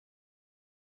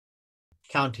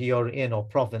county you're in or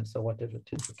province or whatever it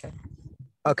is, okay?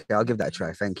 Okay, I'll give that a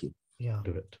try. Thank you. Yeah,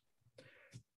 do it.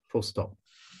 Full stop.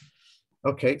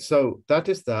 Okay, so that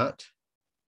is that.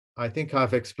 I think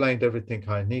I've explained everything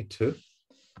I need to.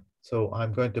 So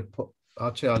I'm going to put,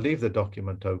 actually, I'll leave the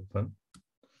document open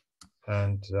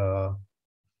and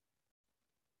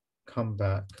come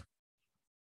back.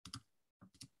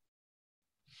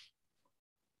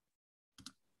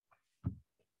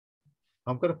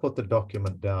 I'm going to put the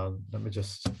document down. Let me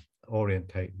just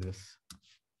orientate this.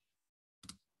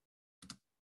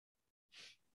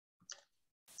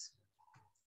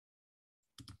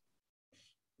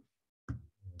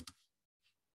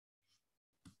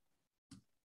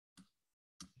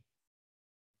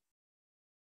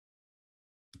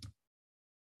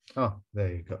 Oh,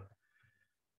 there you go.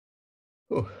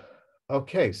 Ooh.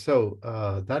 Okay, so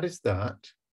that is that.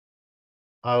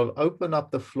 I'll open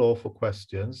up the floor for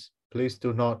questions. Please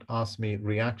do not ask me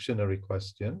reactionary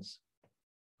questions.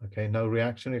 Okay, no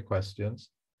reactionary questions.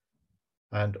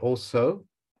 And also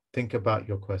think about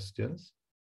your questions.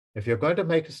 If you're going to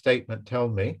make a statement, tell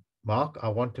me, Mark, I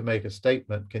want to make a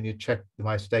statement. Can you check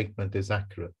my statement is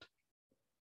accurate?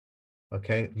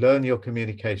 Okay, learn your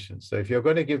communication. So if you're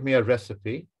going to give me a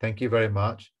recipe, thank you very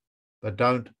much, but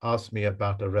don't ask me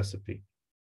about a recipe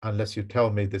unless you tell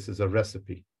me this is a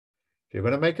recipe. If you're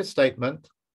going to make a statement,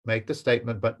 make the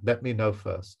statement, but let me know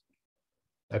first.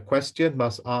 A question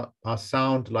must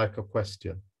sound like a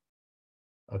question.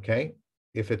 Okay,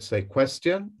 if it's a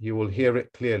question, you will hear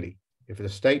it clearly. If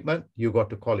it's a statement, you got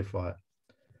to qualify it.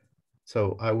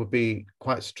 So I would be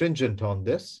quite stringent on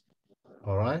this.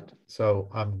 All right, so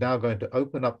I'm now going to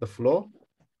open up the floor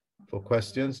for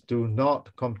questions. Do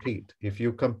not compete. If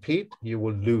you compete, you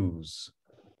will lose.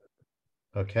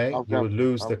 Okay, you will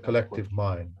lose the collective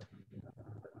mind.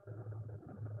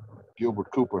 Gilbert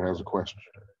Cooper has a question.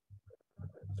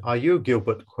 Are you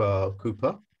Gilbert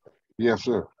Cooper? Yes,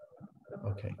 sir.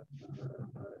 Okay.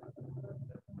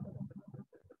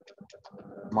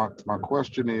 My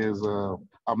question is,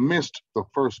 I missed the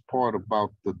first part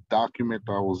about the document.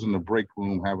 I was in the break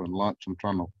room having lunch. I'm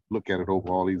trying to look at it over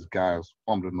all these guys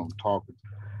fumbling on talking,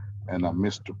 and I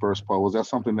missed the first part. Was that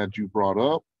something that you brought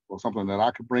up or something that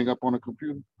I could bring up on a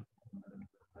computer?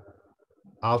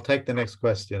 I'll take the next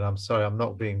question. I'm sorry, I'm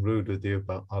not being rude with you,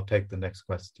 but I'll take the next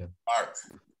question. Mark,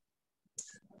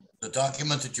 the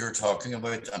document that you're talking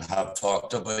about and have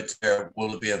talked about there,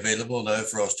 will it be available now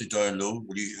for us to download?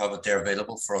 Will you have it there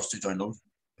available for us to download?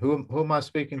 Who am I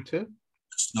speaking to?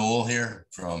 It's Noel here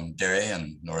from Derry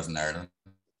in Northern Ireland.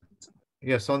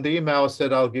 Yes, on the email I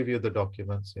said I'll give you the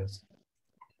documents, yes.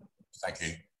 Thank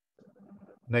you.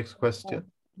 Next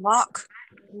question. Mark,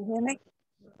 can you hear me?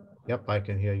 Yep, I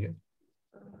can hear you.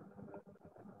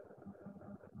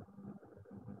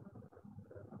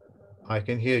 I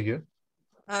can hear you.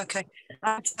 Okay.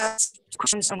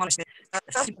 Questions.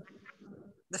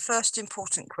 The first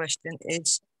important question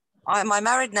is, my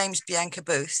married name is Bianca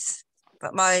Booth,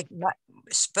 but my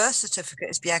birth certificate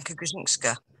is Bianca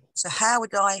Grzyńska. So how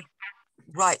would I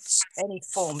write any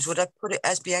forms? Would I put it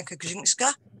as Bianca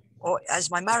Grzyńska or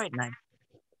as my married name?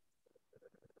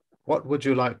 What would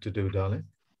you like to do, darling?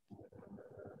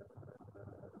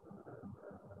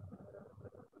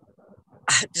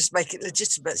 Just make it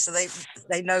legitimate so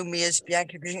they know me as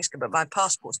Bianca Grzyńska, but my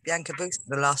passport's Bianca Booth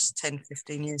for the last 10,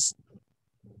 15 years.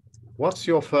 What's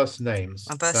your first names?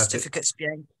 My birth certificate's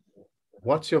Bianca.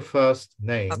 What's your first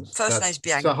names? My first name's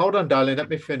Bianca. So hold on, darling, let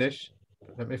me finish.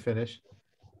 Let me finish.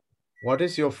 What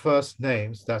is your first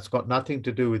names that's got nothing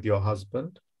to do with your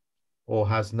husband or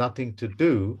has nothing to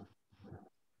do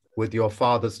with your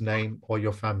father's name or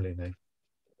your family name?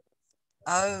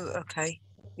 Oh, okay.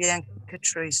 Bianca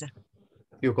Teresa.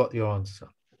 You got your answer.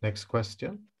 Next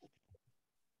question.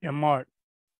 Yeah, Mark.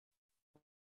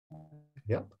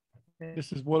 Yep.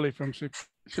 This is Willie from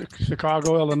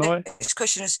Chicago, Illinois. This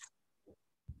question is.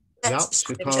 Yeah,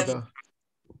 Chicago.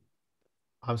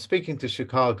 I'm speaking to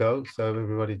Chicago, so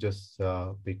everybody just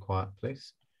be quiet,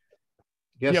 please.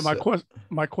 Yes. Yeah,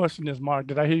 my question is, Mark,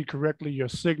 did I hear you correctly? Your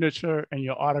signature and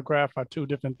your autograph are two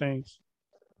different things.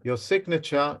 Your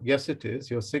signature, yes, it is.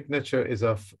 Your signature is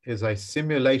a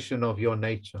simulation of your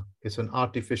nature. It's an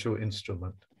artificial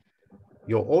instrument.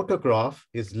 Your autograph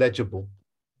is legible.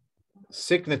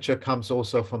 Signature comes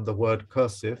also from the word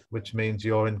cursive, which means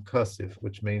you're in cursive,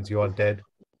 which means you are dead.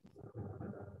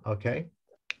 Okay,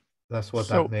 that's what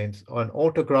that means. An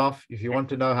autograph, if you want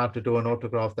to know how to do an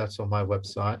autograph, that's on my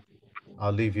website.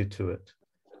 I'll leave you to it.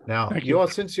 Now,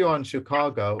 since you're in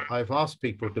Chicago, I've asked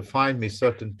people to find me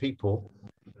certain people,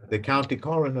 the county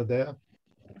coroner there,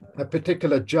 a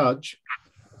particular judge,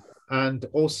 and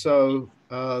also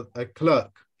a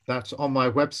clerk that's on my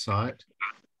website.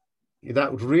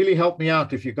 That would really help me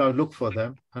out if you go look for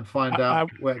them and find out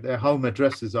where their home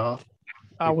addresses are.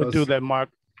 I would do that, Mark.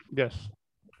 Yes.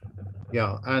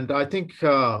 Yeah, and I think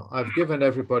I've given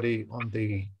everybody on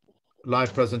the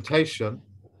live presentation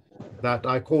that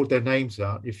I called their names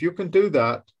out. If you can do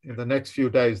that in the next few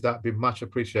days, that'd be much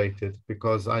appreciated,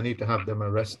 because I need to have them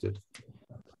arrested.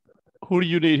 Who do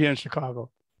you need here in Chicago?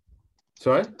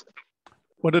 Sorry?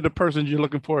 What are the persons you're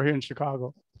looking for here in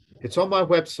Chicago? It's on my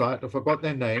website. I forgot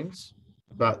their names,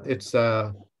 but it's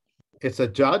a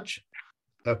judge,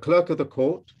 a clerk of the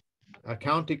court, a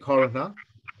county coroner,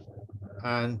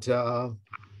 and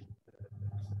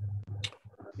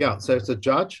yeah, so it's a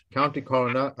judge, county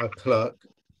coroner, a clerk,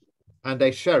 and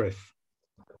a sheriff.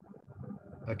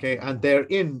 Okay, and they're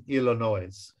in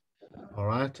Illinois. All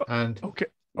right, and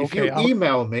if you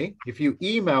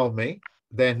email me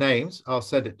their names, I'll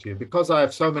send it to you. Because I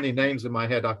have so many names in my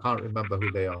head, I can't remember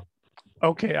who they are.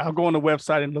 Okay, I'll go on the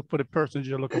website and look for the persons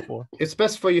you're looking for. It's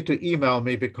best for you to email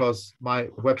me because my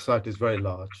website is very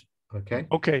large. Okay.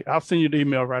 Okay, I'll send you the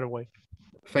email right away.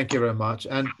 Thank you very much.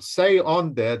 And say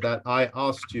on there that I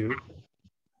asked you,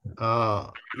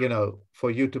 you know,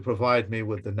 for you to provide me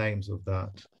with the names of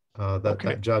that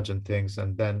judge and things,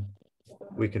 and then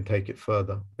we can take it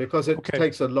further, because it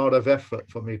takes a lot of effort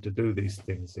for me to do these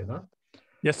things, you know.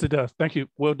 Yes, it does. Thank you.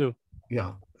 Will do.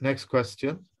 Yeah. Next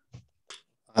question.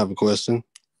 I have a question.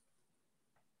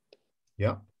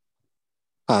 Yeah.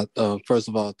 Hi. First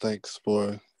of all, thanks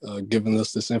for giving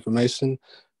us this information.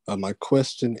 My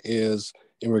question is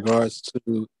in regards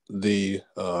to the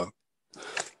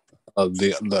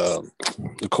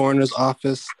coroner's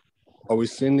office. Are we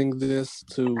sending this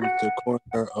to the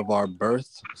coroner of our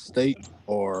birth state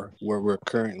or where we're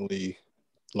currently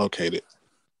located?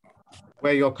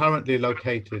 Where you're currently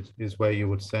located is where you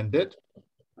would send it.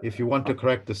 If you want to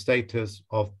correct the status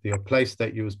of your place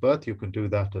that you was birth, you can do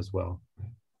that as well.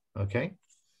 Okay?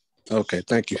 Okay,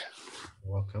 thank you.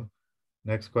 You're welcome.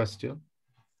 Next question.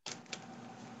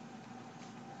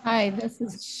 Hi, this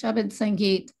is Shabad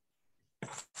Sangeet.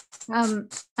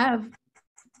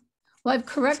 I've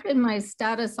corrected my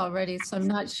status already, so I'm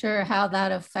not sure how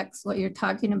that affects what you're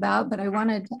talking about, but I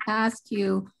wanted to ask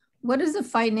you, what is a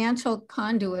financial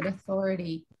conduit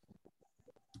authority?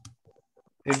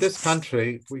 In this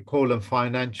country, we call them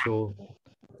financial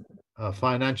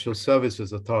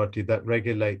services authority that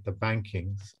regulate the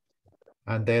bankings.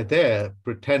 And they're there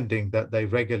pretending that they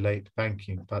regulate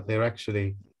banking, but they're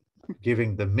actually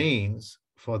giving the means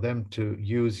for them to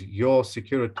use your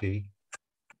security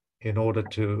in order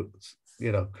to,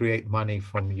 you know, create money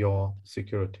from your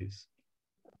securities.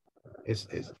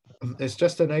 It's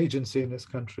just an agency in this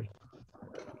country.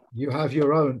 You have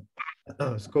your own,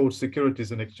 it's called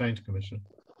Securities and Exchange Commission.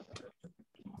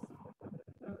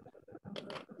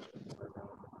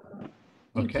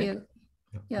 Thank you.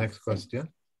 Yes, next question.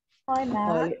 Hi,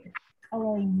 Mark.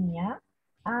 Elaine here.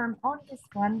 I'm just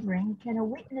wondering, can a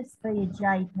witness be a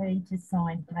JP to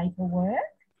sign paperwork?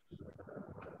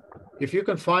 If you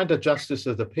can find a justice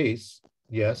of the peace,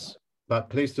 yes, but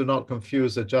please do not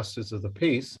confuse a justice of the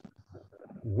peace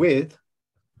with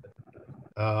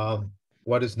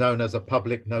what is known as a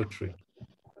public notary,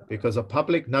 because a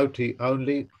public notary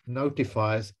only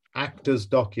notifies actors'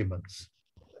 documents,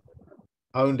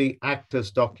 only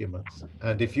actors' documents.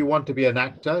 And if you want to be an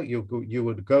actor, you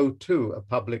would go to a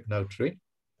public notary.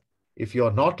 If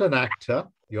you're not an actor,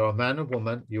 you're a man or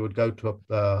woman, you would go to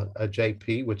a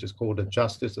JP, which is called a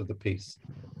justice of the peace.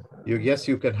 Yes,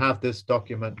 you can have this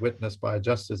document witnessed by a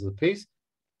justice of the peace.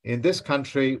 In this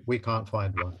country, we can't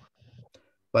find one.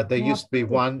 But there used to be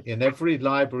one in every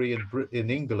library in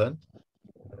England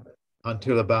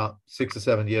until about 6 or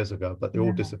 7 years ago, but they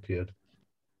all disappeared.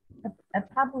 A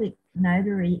public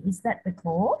notary, is that the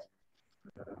court?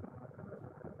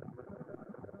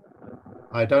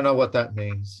 I don't know what that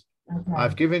means. Okay.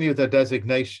 I've given you the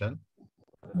designation.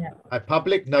 Yeah. A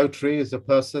public notary is a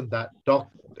person that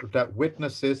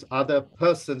witnesses other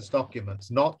persons'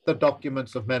 documents, not the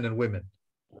documents of men and women.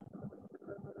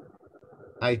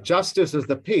 A justice of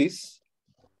the peace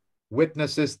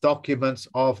witnesses documents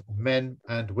of men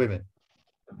and women.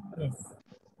 Yes.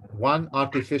 One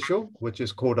artificial, which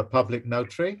is called a public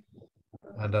notary,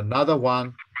 and another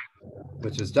one,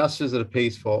 which is justice of the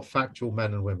peace for factual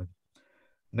men and women.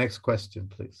 Next question,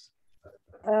 please.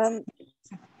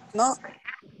 Mark,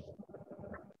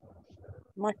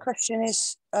 my question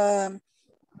is,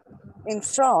 in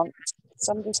France,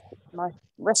 my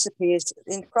recipe is,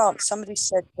 in France, somebody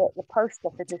said that the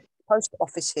post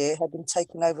office here had been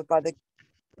taken over by the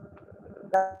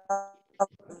government.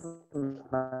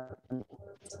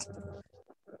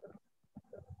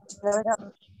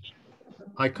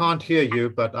 I can't hear you,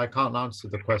 but I can't answer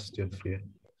the question for you.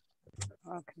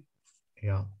 Okay.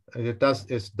 Yeah, it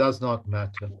does not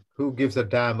matter. Who gives a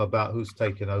damn about who's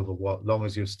taking over what, long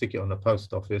as you stick it on the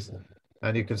post office,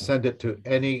 and you can send it to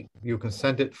you can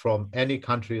send it from any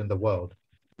country in the world.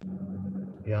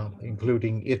 Yeah,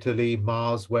 including Italy,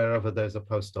 Mars, wherever there's a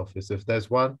post office. If there's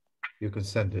one, you can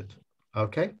send it.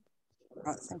 Okay.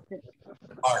 Right, thank you.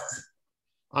 Mark.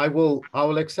 I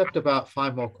will accept about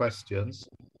 5 more questions,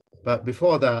 but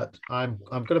before that, I'm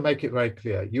going to make it very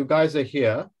clear. You guys are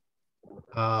here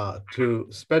to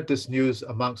spread this news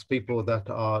amongst people that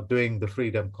are doing the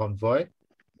Freedom Convoy,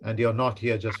 and you're not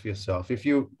here just for yourself. If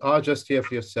you are just here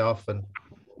for yourself and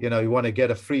you want to get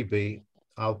a freebie,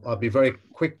 I'll be very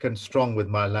quick and strong with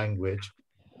my language.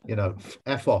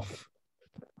 F off.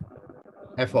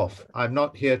 F off. I'm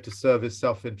not here to service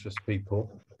self-interest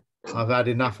people. I've had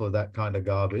enough of that kind of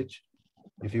garbage.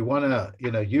 If you want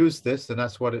to, use this, and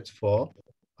that's what it's for,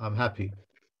 I'm happy,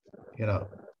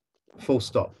 full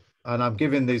stop. And I'm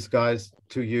giving these guys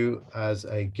to you as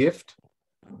a gift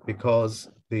because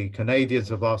the Canadians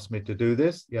have asked me to do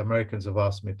this. The Americans have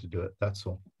asked me to do it. That's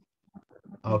all.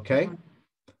 Okay.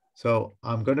 So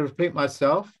I'm going to repeat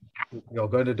myself. You're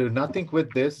going to do nothing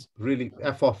with this. Really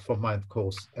F off from my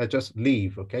course. Just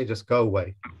leave. Okay. Just go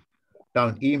away.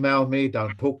 Don't email me.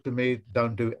 Don't talk to me.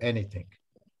 Don't do anything.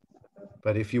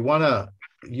 But if you want to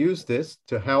use this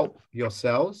to help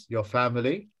yourselves, your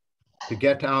family, to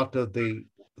get out of the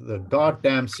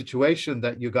goddamn situation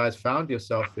that you guys found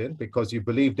yourself in because you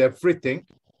believed everything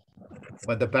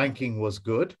when the banking was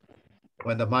good,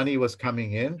 when the money was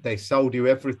coming in, they sold you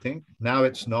everything. Now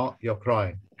it's not, you're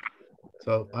crying.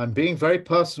 So I'm being very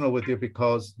personal with you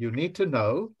because you need to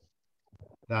know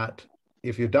that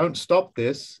if you don't stop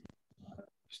this,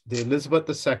 the Elizabeth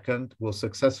II will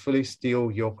successfully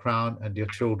steal your crown and your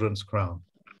children's crown.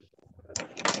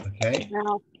 Okay?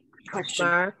 Now, question.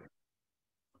 Mark.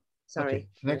 Sorry. Okay.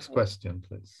 Next question,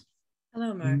 please.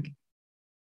 Hello, Mark.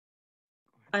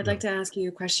 I'd like to ask you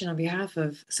a question on behalf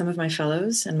of some of my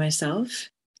fellows and myself.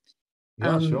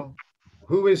 Yeah, sure.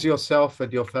 Who is yourself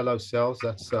and your fellow selves?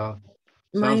 That's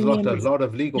sounds a lot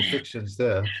of legal fictions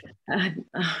there.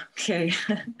 Okay.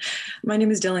 My name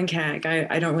is Dylan Kag.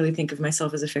 I don't really think of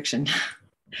myself as a fiction.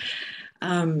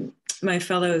 My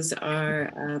fellows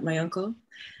are my uncle.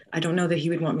 I don't know that he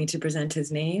would want me to present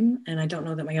his name, and I don't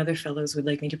know that my other fellows would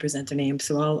like me to present a name,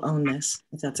 so I'll own this,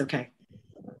 if that's okay.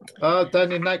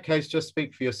 Then in that case, just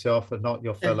speak for yourself and not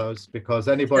your fellows, because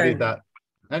anybody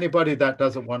that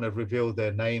doesn't want to reveal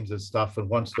their names and stuff and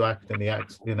wants to act in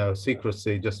the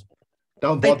secrecy, just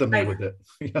don't bother me with it.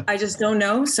 I just don't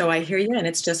know, so I hear you, and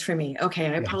it's just for me. Okay,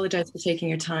 I apologize for taking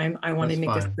your time. I want to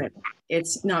make this quick.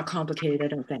 It's not complicated, I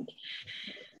don't think.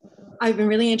 I've been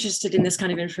really interested in this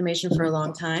kind of information for a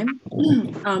long time,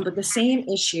 but the same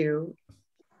issue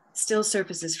still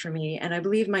surfaces for me. And I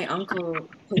believe my uncle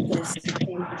put this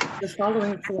in the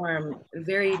following form,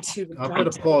 very to the point. I'm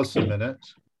going to pause a minute.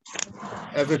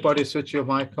 Everybody switch your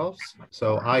mic off,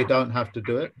 so I don't have to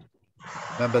do it.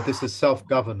 Remember, this is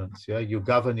self-governance, yeah? You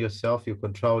govern yourself, you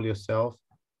control yourself.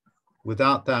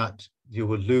 Without that, you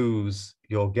will lose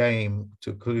your game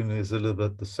to Queen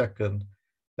Elizabeth II,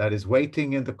 that is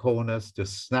waiting in the corners to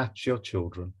snatch your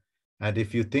children. And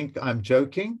if you think I'm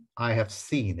joking, I have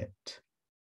seen it.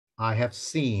 I have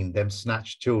seen them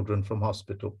snatch children from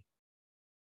hospital.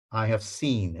 I have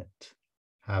seen it.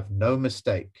 Have no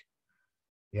mistake.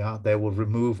 Yeah, they will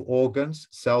remove organs,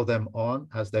 sell them on,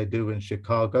 as they do in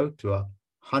Chicago, to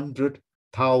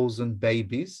 100,000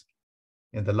 babies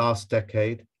in the last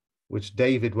decade, which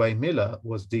David Way Miller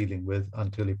was dealing with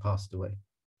until he passed away.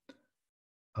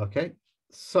 Okay.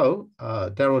 So,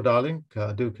 Daryl, darling,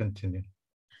 do continue.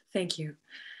 Thank you.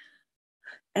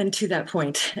 And to that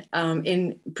point,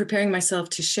 in preparing myself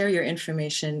to share your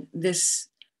information, this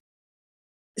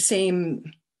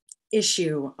same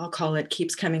issue, I'll call it,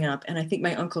 keeps coming up. And I think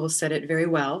my uncle said it very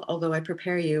well. Although I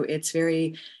prepare you, it's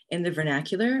very in the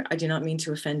vernacular. I do not mean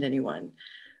to offend anyone.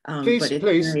 Please.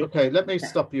 Okay, let me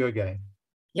stop you again.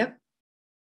 Yep.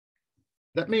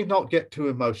 Let me not get too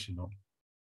emotional.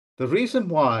 The reason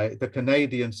why the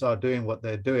Canadians are doing what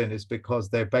they're doing is because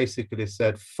they basically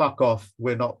said, fuck off,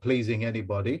 we're not pleasing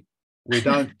anybody. We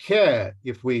don't care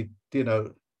if we,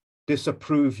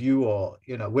 disapprove you or,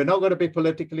 we're not going to be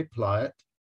politically polite.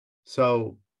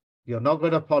 So you're not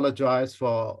going to apologize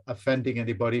for offending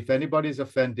anybody. If anybody's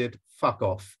offended, fuck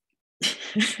off.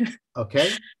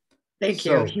 Okay? Thank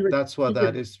you. So that's what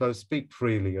that is. So speak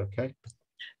freely, okay?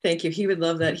 Thank you. He would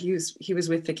love that. He was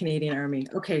with the Canadian Army.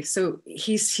 Okay, so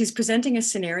he's presenting a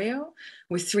scenario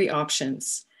with 3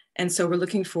 options. And so we're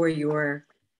looking for your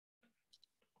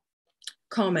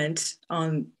comment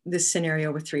on this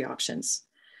scenario with 3 options.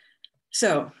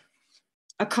 So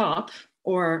a cop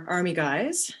or army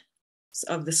guys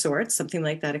of the sort, something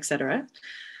like that, etc.,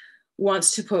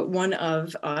 wants to put one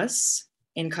of us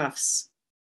in cuffs.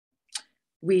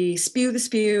 We spew the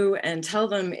spew and tell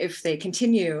them if they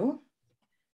continue,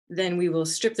 then we will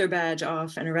strip their badge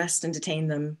off and arrest and detain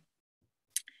them,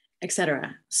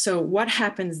 etc. So what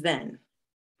happens then?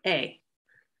 A,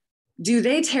 do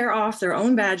they tear off their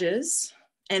own badges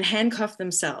and handcuff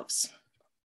themselves?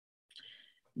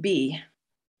 B,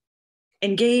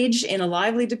 engage in a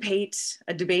lively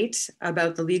debate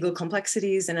about the legal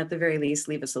complexities and at the very least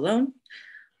leave us alone?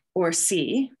 Or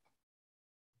C,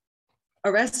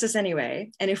 arrest us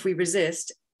anyway, and if we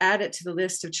resist, add it to the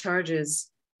list of charges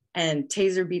and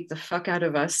taser beat the fuck out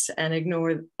of us and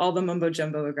ignore all the mumbo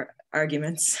jumbo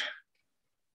arguments.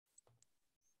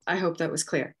 I hope that was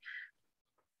clear.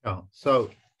 Yeah, so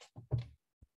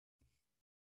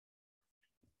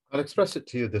I'll express it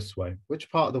to you this way.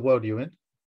 Which part of the world are you in?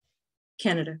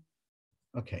 Canada.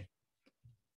 Okay.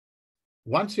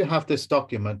 Once you have this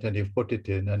document and you've put it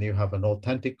in and you have an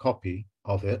authentic copy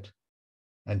of it,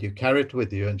 and you carry it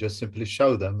with you and just simply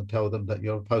show them and tell them that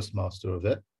you're a postmaster of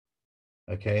it,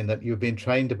 okay, and that you've been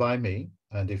trained by me,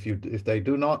 and if they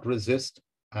do not resist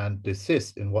and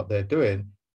desist in what they're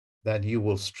doing, then you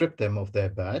will strip them of their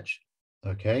badge,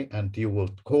 okay, and you will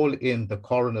call in the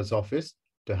coroner's office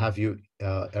to have you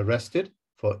arrested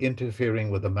for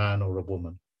interfering with a man or a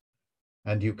woman,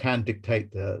 and you can detain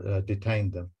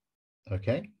them,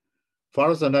 okay. As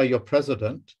far as I know, your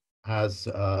president has,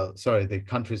 the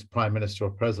country's prime minister or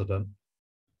president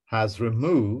has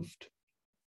removed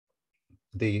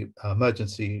the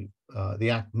Emergency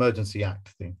Act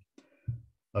thing.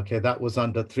 Okay, that was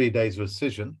under 3 days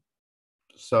rescission.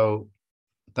 So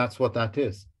that's what that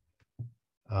is.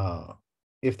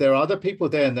 If there are other people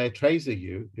there and they taser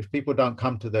you, if people don't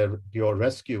come to your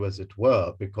rescue, as it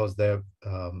were, because they're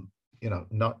you're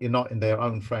not in their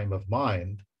own frame of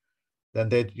mind,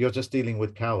 then you're just dealing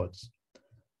with cowards.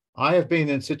 I have been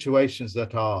in situations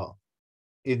that are,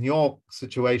 in your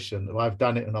situation, I've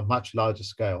done it on a much larger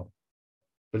scale.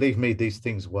 Believe me, these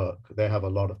things work. They have a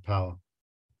lot of power.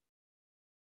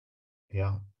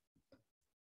 Yeah.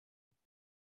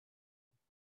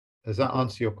 Does that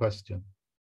answer your question?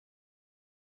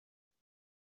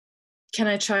 Can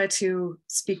I try to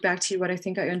speak back to you what I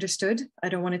think I understood? I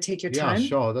don't want to take your time. Yeah,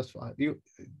 sure, that's fine.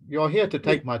 You're here to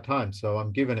take my time, so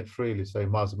I'm giving it freely, so you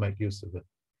might as well make use of it.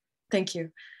 Thank you.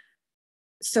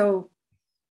 So,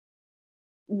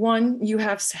 one, you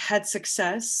have had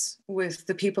success with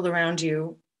the people around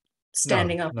you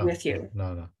standing up with you.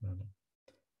 No.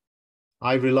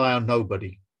 I rely on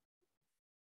nobody.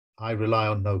 I rely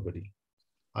on nobody.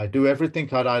 I do everything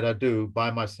that I do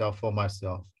by myself, for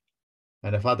myself.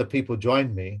 And if other people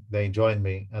join me, they join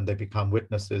me and they become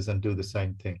witnesses and do the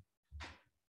same thing.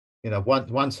 You know,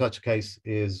 one such case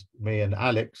is me and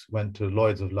Alex went to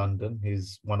Lloyd's of London.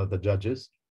 He's one of the judges.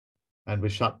 And we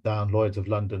shut down Lloyd's of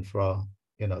London for,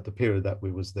 the period that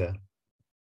we was there.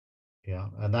 Yeah,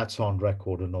 and that's on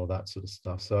record and all that sort of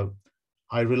stuff. So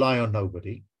I rely on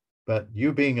nobody, but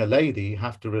you being a lady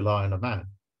have to rely on a man.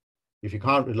 If you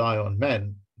can't rely on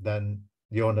men, then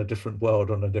you're on a different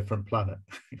world, on a different planet,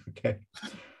 okay?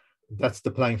 That's the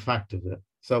plain fact of it.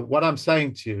 So what I'm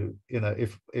saying to you,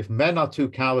 if men are too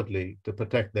cowardly to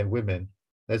protect their women,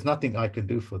 there's nothing I can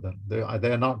do for them.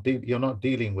 They're not, you're not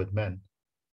dealing with men.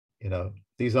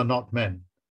 These are not men.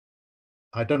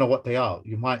 I don't know what they are.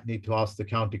 You might need to ask the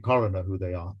county coroner who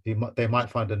they are. They might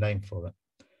find a name for it.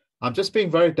 I'm just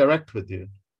being very direct with you.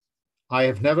 I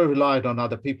have never relied on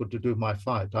other people to do my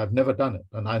fight. I've never done it,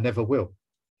 and I never will.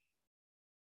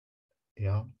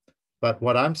 Yeah. But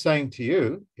what I'm saying to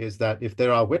you is that if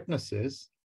there are witnesses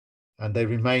and they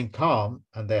remain calm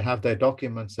and they have their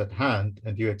documents at hand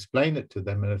and you explain it to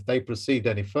them, and if they proceed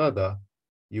any further,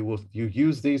 you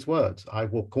use these words: I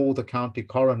will call the county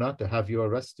coroner to have you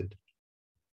arrested.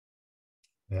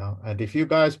 Yeah, and if you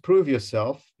guys prove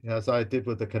yourself, as I did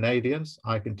with the Canadians,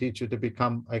 I can teach you to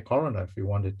become a coroner if you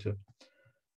wanted to,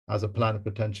 as a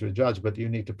plenipotentiary-judge, but you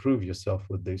need to prove yourself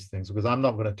with these things, because I'm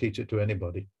not going to teach it to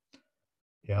anybody.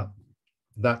 Yeah,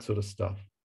 that sort of stuff.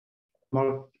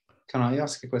 Mark, can I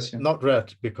ask a question? Not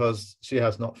yet, because she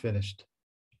has not finished.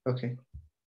 Okay.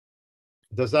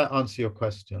 Does that answer your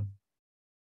question?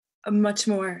 Much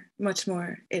more.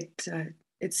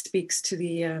 It speaks to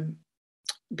the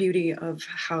beauty of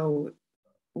how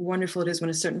wonderful it is when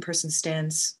a certain person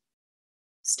stands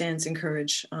in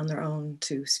courage on their own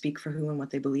to speak for who and what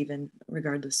they believe in,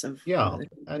 regardless of. Yeah,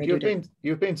 and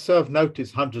you've been served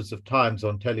notice hundreds of times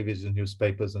on television,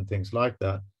 newspapers, and things like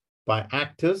that. by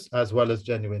actors as well as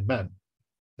genuine men.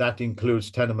 That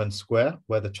includes Tiananmen Square,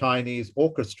 where the Chinese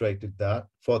orchestrated that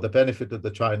for the benefit of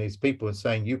the Chinese people and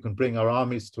saying, you can bring our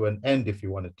armies to an end if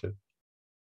you wanted to,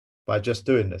 by just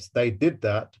doing this. They did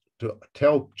that to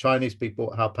tell Chinese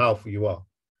people how powerful you are.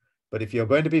 But if you're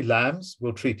going to be lambs,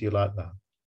 we'll treat you like that.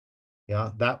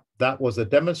 Yeah, that was a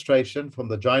demonstration from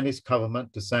the Chinese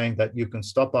government to saying that you can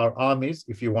stop our armies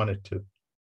if you wanted to.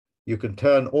 You can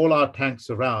turn all our tanks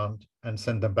around and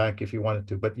send them back if you wanted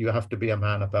to, but you have to be a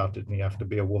man about it and you have to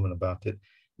be a woman about it.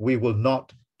 We will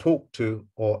not talk to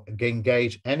or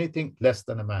engage anything less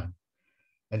than a man.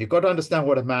 And you've got to understand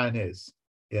what a man is.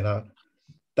 You know,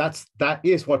 that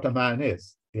is what a man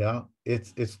is. Yeah,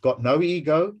 it's got no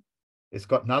ego. It's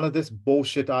got none of this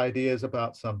bullshit ideas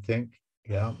about something.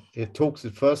 Yeah, it talks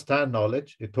with first-hand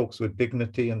knowledge. It talks with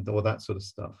dignity and all that sort of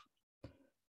stuff.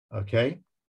 Okay,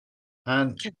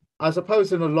 and I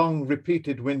suppose in a long,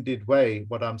 repeated, winded way,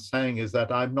 what I'm saying is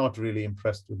that I'm not really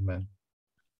impressed with men.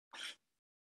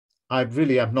 I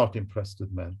really am not impressed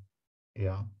with men.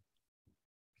 Yeah,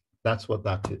 that's what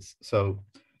that is. So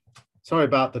sorry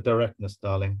about the directness,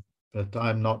 darling, but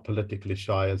I'm not politically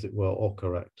shy, as it were, or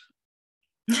correct.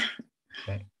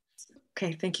 Okay.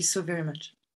 Okay, thank you so very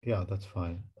much. Yeah, that's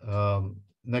fine.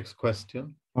 Next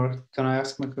question. Or can I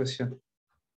ask my question?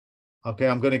 Okay,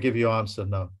 I'm going to give you an answer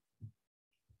no.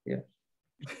 Yeah.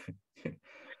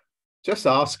 Just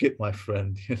ask it, my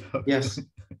friend. You know? Yes.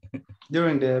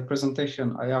 During the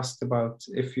presentation, I asked about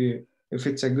if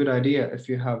it's a good idea if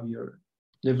you have your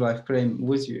live life claim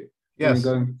with you. Yes.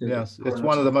 Yes, it's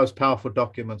one of the most powerful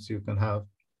documents you can have.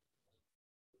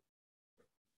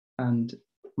 And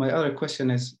my other question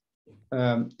is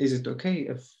it okay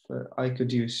if I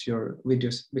could use your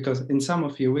videos? Because in some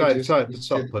of your videos...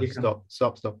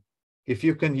 Stop. If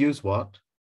you can use what?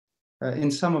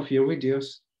 In some of your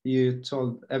videos, you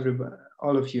told everybody,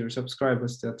 all of your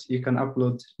subscribers, that you can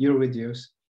upload your videos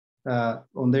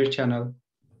on their channel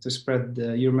to spread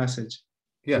your message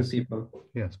to people.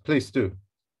 Yes, please do.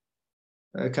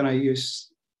 Can I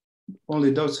use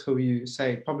only those who you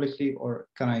say publicly, or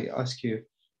can I ask you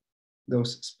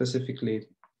those specifically?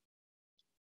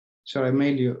 Should I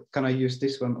mail you? Can I use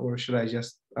this one, or should I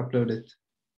just upload it?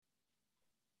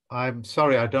 I'm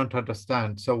sorry, I don't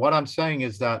understand. So what I'm saying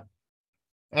is that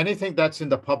anything that's in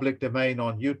the public domain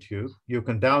on YouTube, you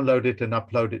can download it and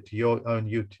upload it to your own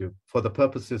YouTube for the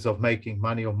purposes of making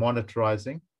money or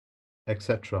monetizing,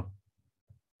 etc.,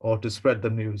 or to spread the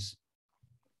news.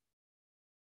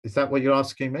 Is that what you're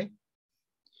asking me?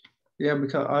 Yeah,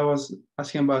 because I was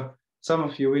asking about some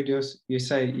of your videos. You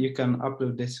say you can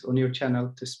upload this on your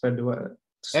channel to spread the word.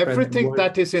 Everything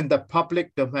that is in the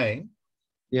public domain,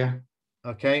 yeah,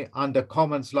 okay, under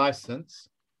Commons license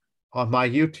on my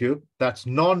YouTube, that's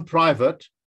non-private.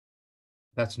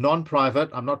 That's non-private.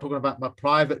 I'm not talking about my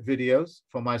private videos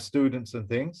for my students and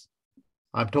things.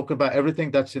 I'm talking about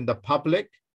everything that's in the public.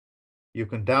 You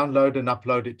can download and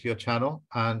upload it to your channel,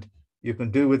 and you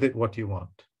can do with it what you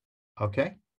want.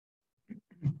 Okay?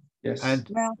 Yes. And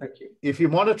thank you. if you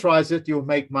monetize it, you'll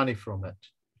make money from it.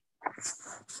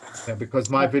 Yeah, because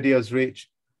my videos reach,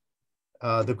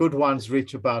 the good ones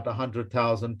reach about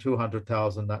 100,000,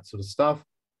 200,000, that sort of stuff.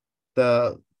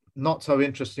 The not so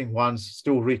interesting ones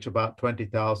still reach about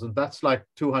 20,000. That's like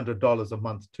 $200 a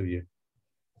month to you.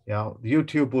 Yeah,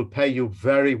 YouTube will pay you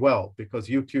very well because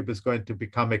YouTube is going to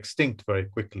become extinct very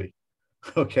quickly.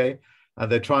 Okay, and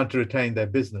they're trying to retain their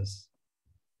business.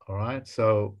 All right,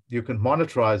 so you can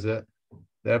monetize it.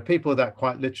 There are people that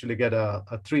quite literally get a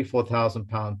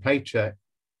 £3,000-4,000 paycheck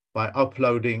by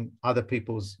uploading other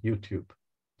people's YouTube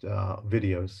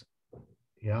videos.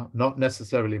 Yeah, not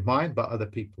necessarily mine, but other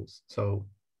people's. So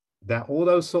that all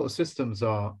those sort of systems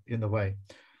are in the way.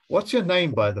 What's your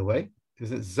name, by the way?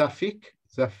 Is it Zafik?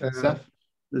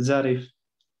 Zarif.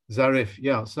 Zarif,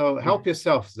 yeah. So help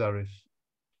yourself, Zarif.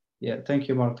 Yeah, thank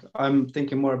you, Mark. I'm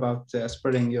thinking more about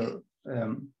spreading your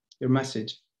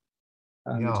message.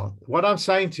 And yeah, what I'm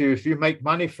saying to you, if you make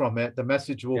money from it, the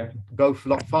message will go a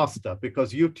lot faster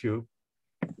because YouTube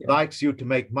likes you to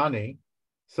make money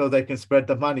so they can spread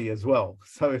the money as well.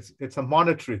 So it's a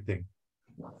monetary thing.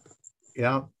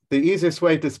 Yeah, the easiest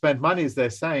way to spend money, as they're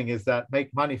saying, is that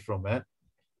make money from it,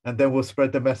 and then we'll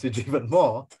spread the message even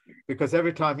more because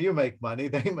every time you make money,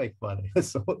 they make money.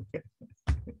 So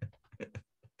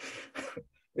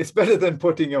it's better than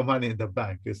putting your money in the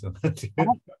bank, isn't it?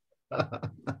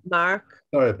 Mark,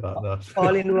 sorry about that.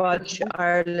 Pauline Watch,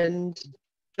 Ireland.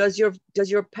 Does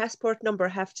your passport number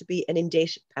have to be an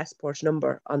in-date passport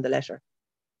number on the letter?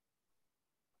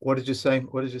 What did you say?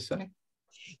 What did you say?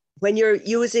 When you're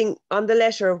using on the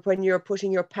letter, when you're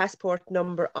putting your passport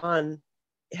number on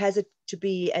has it to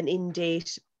be an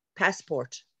in-date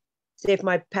passport? Say if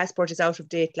my passport is out of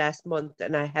date last month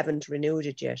and I haven't renewed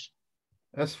it yet.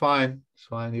 That's fine. It's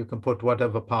fine. You can put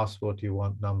whatever passport you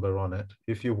want number on it.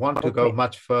 If you want to go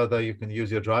much further, you can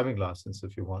use your driving license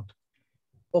if you want.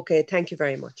 Okay, thank you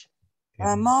very much.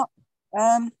 Mark,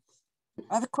 I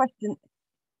have a question.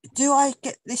 Do I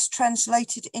get this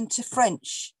translated into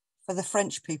French for the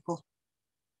French people?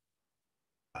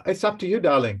 It's up to you,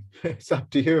 darling. It's up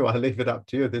to you. I'll leave it up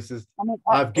to you. This is,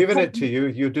 I've given it to you.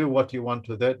 You do what you want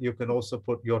with it. You can also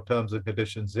put your terms and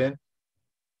conditions in.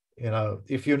 You know,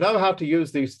 if you know how to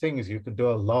use these things, you can do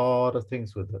a lot of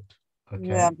things with it. Okay.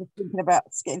 Yeah, I'm just thinking about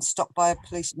getting stopped by a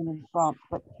policeman in France.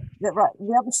 But right,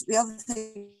 the other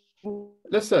thing.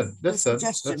 Listen. Let's hold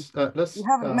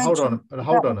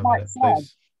on a minute,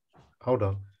 please. Hold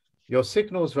on. Your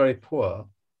signal is very poor.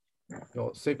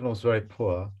 Your signal is very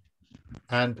poor.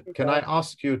 And can I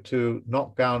ask you to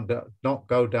not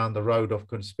go down the road of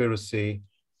conspiracy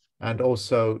and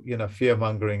also, you know, fear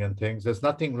mongering and things? There's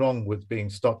nothing wrong with being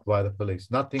stopped by the police.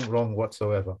 Nothing wrong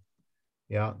whatsoever.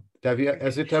 Yeah.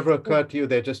 Has it ever occurred to you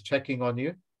they're just checking on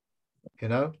you? You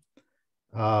know,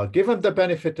 give them the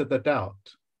benefit of the doubt.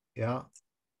 Yeah.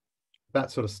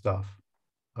 That sort of stuff.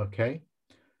 Okay.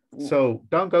 So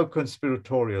don't go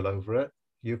conspiratorial over it.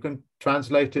 You can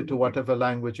translate it to whatever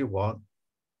language you want,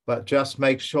 but just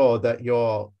make sure that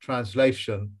your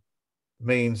translation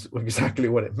means exactly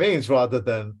what it means rather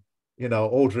than, you know,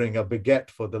 ordering a baguette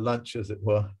for the lunch, as it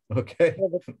were. Okay.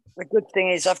 Well, the good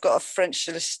thing is I've got a French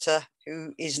solicitor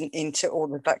who isn't into all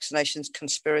the vaccinations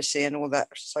conspiracy and all that.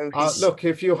 So look,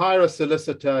 if you hire a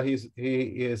solicitor, he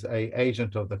is an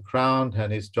agent of the Crown,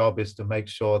 and his job is to make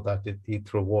sure that he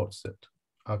thwarts it.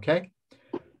 Okay.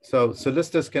 So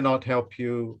solicitors cannot help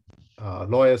you,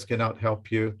 lawyers cannot help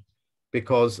you,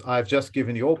 because I've just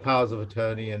given you all powers of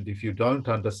attorney. And if you don't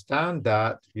understand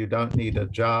that, you don't need a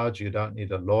judge, you don't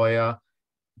need a lawyer,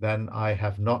 then I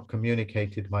have not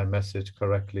communicated my message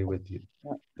correctly with you.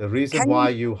 The reason why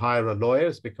you hire a lawyer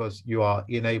is because you are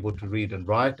unable to read and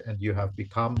write and you have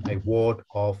become a ward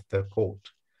of the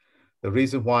court. The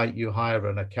reason why you hire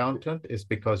an accountant is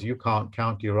because you can't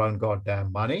count your own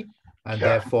goddamn money, and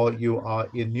therefore you are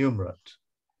innumerate.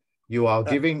 You are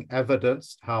giving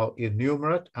evidence how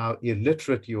innumerate, how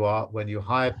illiterate you are when you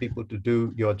hire people to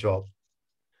do your job.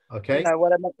 Okay? No,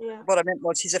 what I meant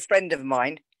was he's a friend of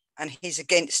mine and he's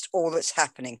against all that's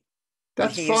happening.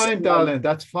 That's fine, darling.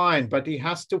 That's fine. But he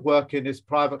has to work in his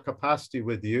private capacity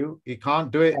with you. He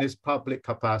can't do it in his public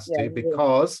capacity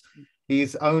because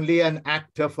he's only an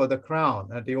actor for the Crown,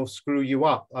 and he'll screw you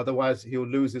up. Otherwise, he'll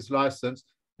lose his license.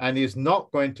 And he's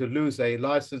not going to lose a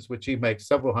license which he makes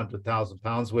several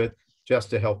 £100,000 with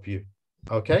just to help you.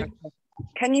 Okay?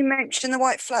 Can you mention the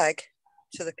white flag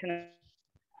to the Canadians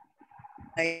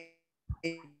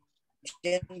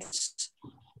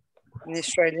and the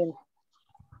Australian?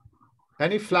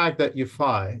 Any flag that you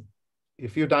fly,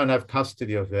 if you don't have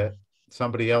custody of it,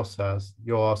 somebody else has,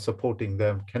 you're supporting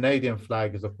them. Canadian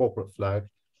flag is a corporate flag.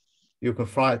 You can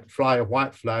fly a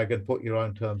white flag and put your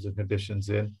own terms and conditions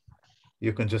in.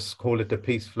 You can just call it a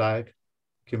peace flag,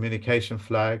 communication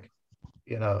flag,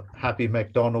 you know, happy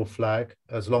McDonald flag,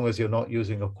 as long as you're not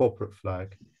using a corporate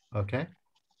flag. Okay?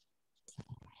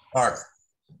 Mark,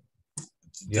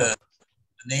 the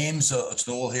names of, it's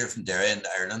Noel here from Derry in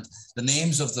Ireland, the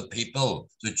names of the people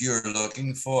that you're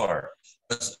looking for,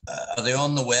 are they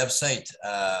on the website?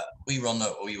 We run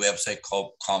a wee website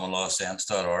called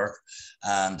commonlawsense.org,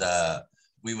 and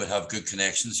we would have good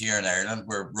connections here in Ireland.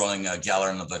 We're running a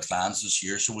gathering of the clans this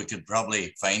year, so we could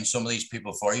probably find some of these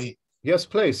people for you. Yes,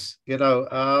 please. You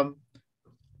know,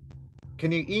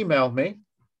 can you email me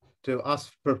to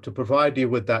ask to provide you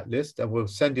with that list, and we'll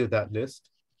send you that list.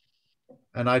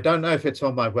 And I don't know if it's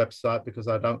on my website because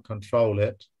I don't control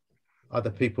it.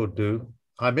 Other people do.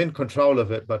 I'm in control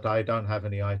of it, but I don't have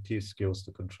any IT skills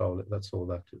to control it. That's all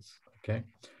that is. Okay.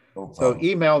 So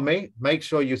email me. Make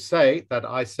sure you say that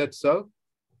I said so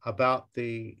about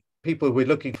the people we're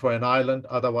looking for in Ireland.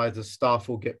 Otherwise, the staff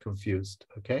will get confused.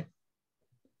 Okay.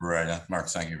 Right, Mark,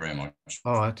 thank you very much.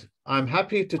 All right. I'm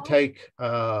happy to take,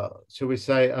 shall we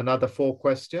say, another 4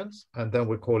 questions, and then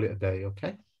we'll call it a day,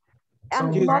 okay?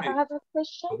 Mark, I have a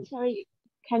question. Sorry,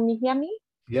 can you hear me?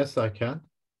 Yes, I can.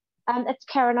 It's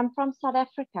Karen. I'm from South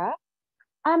Africa.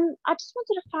 I just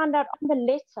wanted to find out on the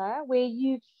letter where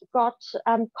you've got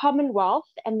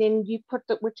Commonwealth, and then you put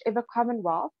whichever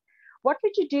Commonwealth. What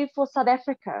would you do for South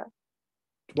Africa?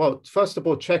 Well, first of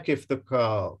all, check if the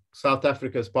South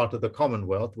Africa is part of the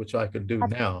Commonwealth, which I can do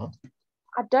now.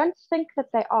 I don't think that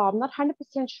they are. I'm not 100%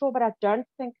 sure, but I don't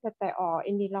think that they are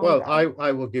any longer. Well,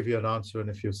 I will give you an answer in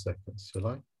a few seconds, shall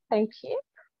I? Thank you.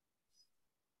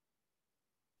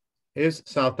 Is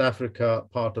South Africa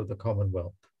part of the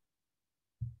Commonwealth?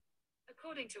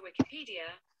 According to Wikipedia,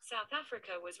 South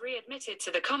Africa was readmitted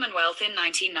to the Commonwealth in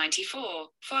 1994,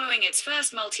 following its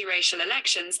first multiracial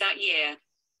elections that year.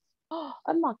 Oh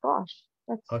my gosh.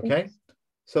 That's okay.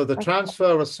 So the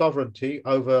transfer of sovereignty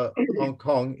over Hong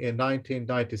Kong in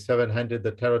 1997 handed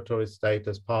the territory state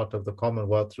as part of the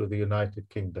Commonwealth through the United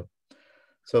Kingdom.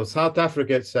 So South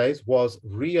Africa, it says, was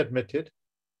readmitted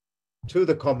to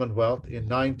the Commonwealth in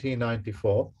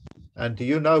 1994. And do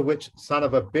you know which son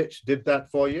of a bitch did that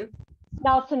for you?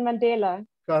 Nelson Mandela.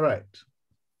 Correct.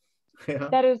 Yeah.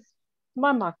 That is,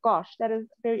 oh my gosh, that is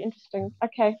very interesting.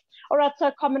 Okay. All right,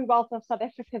 so Commonwealth of South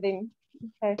Africa then.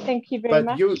 Okay, thank you very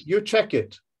much. But you check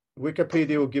it.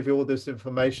 Wikipedia will give you all this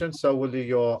information. So will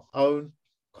your own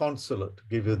consulate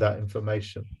give you that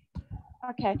information.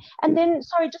 Okay. And then,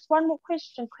 sorry, just one more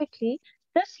question quickly.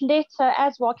 This letter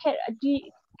as well,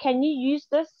 can you use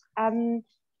this? I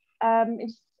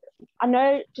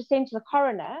know to send to the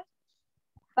coroner,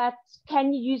 but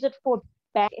can you use it for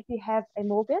back if you have a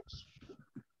mortgage?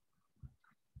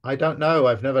 I don't know.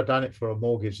 I've never done it for a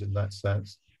mortgage in that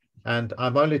sense. And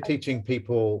I'm only teaching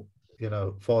people,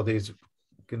 for these,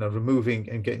 removing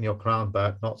and getting your crown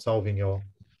back, not solving your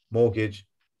mortgage.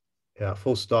 Yeah,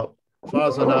 full stop. As far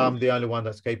as I know, I'm the only one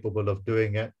that's capable of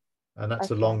doing it. And that's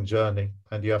a long journey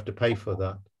and you have to pay for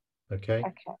that. Okay.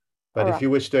 But if you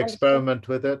wish to experiment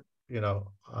with it,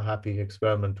 I'm happy to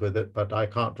experiment with it, but I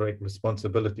can't take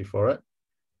responsibility for it.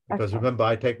 Because remember,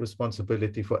 I take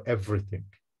responsibility for everything.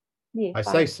 Yes, I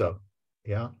say so.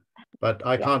 Yeah. But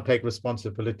I can't take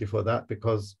responsibility for that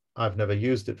because I've never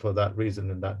used it for that reason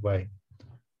in that way.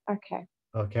 Okay.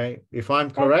 Okay. If I'm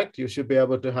correct, you should be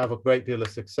able to have a great deal of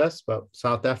success, but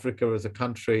South Africa is a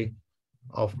country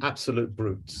of absolute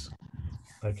brutes.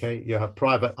 Okay. You have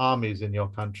private armies in your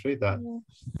country that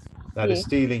is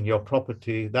stealing your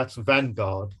property. That's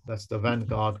Vanguard. That's the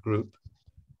Vanguard group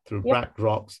through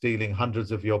BlackRock stealing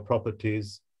hundreds of your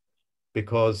properties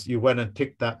because you went and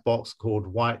ticked that box called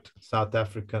white South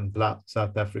African, black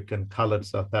South African, colored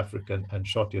South African, and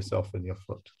shot yourself in your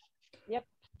foot. Yep.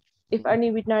 If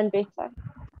only we'd known better.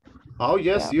 Oh,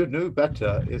 yes, you knew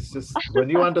better. It's just when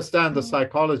you understand the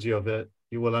psychology of it,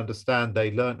 you will understand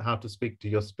they learned how to speak to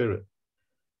your spirit.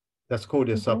 That's called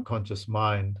your subconscious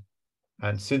mind.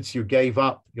 And since you gave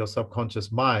up your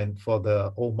subconscious mind for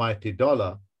the almighty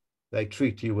dollar, they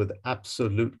treat you with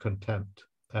absolute contempt.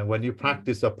 And when you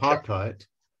practice apartheid,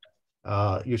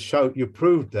 you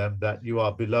proved them that you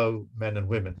are below men and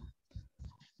women.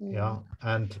 Yeah.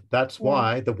 And that's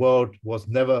why the world was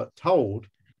never told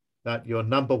that your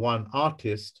 #1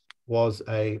 artist was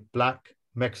a black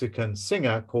Mexican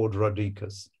singer called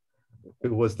Rodriguez,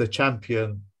 who was the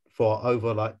champion for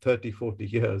over like 30, 40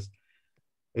 years.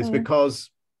 It's because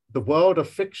the world of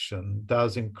fiction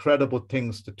does incredible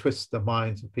things to twist the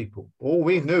minds of people. All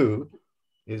we knew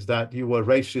is that you were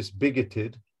racist,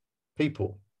 bigoted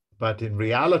people. But in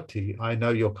reality, I know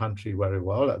your country very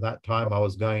well. At that time, I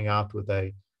was going out with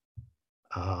a,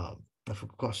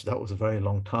 gosh, that was a very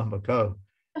long time ago.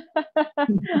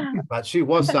 But she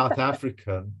was South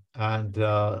African and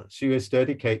she used to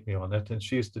educate me on it. And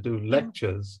she used to do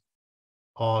lectures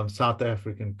on South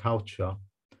African culture,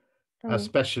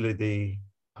 especially the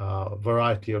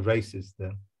variety of races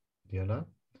there,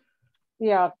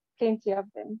 Yeah, plenty of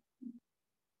them.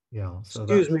 Yeah. So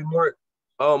excuse me, Mark.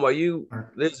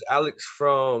 This is Alex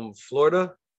from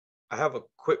Florida. I have a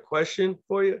quick question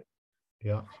for you.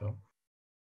 Yeah, sure.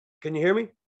 Can you hear me?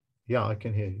 Yeah, I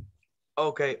can hear you.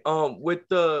 Okay. With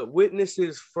the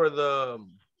witnesses for the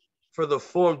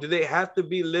form, do they have to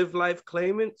be live life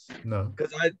claimants? No.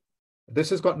 Because this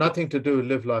has got nothing to do with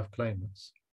live life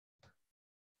claimants.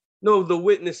 No, the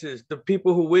witnesses, the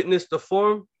people who witnessed the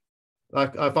form.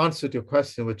 Like I've answered your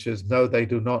question, which is no, they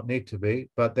do not need to be,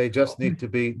 but they just need to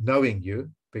be knowing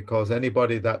you, because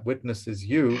anybody that witnesses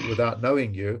you without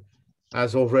knowing you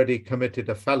has already committed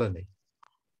a felony.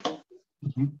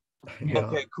 Yeah.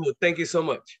 Okay, cool. Thank you so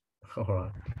much. All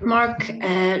right. Mark,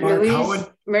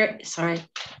 Louise, sorry.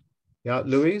 Yeah,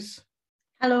 Louise.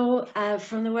 Hello,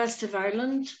 from the west of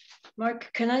Ireland.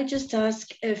 Mark, can I just ask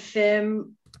if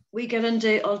we get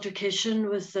into altercation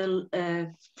with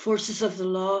the forces of the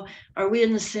law, are we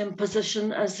in the same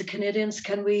position as the Canadians?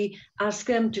 Can we ask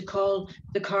them to call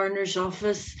the coroner's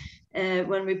office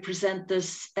when we present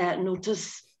this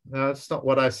notice? No, that's not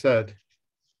what I said.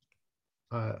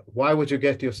 Why would you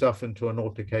get yourself into an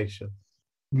altercation?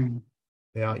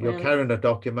 Yeah, you're carrying a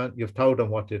document, you've told them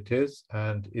what it is,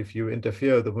 and if you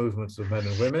interfere with the movements of men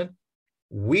and women,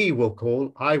 I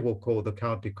will call the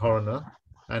county coroner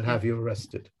and have you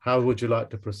arrested. How would you like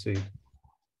to proceed?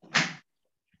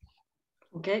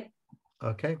 Okay.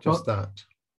 Okay, just that.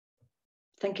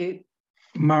 Thank you.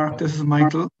 Mark, this is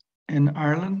Michael in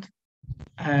Ireland.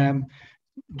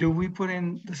 Do we put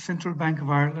in the Central Bank of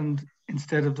Ireland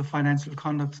instead of the Financial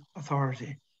Conduct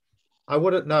Authority? I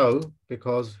wouldn't know,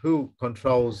 because who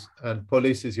controls and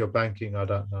polices your banking? I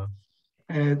don't know.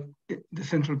 The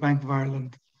Central Bank of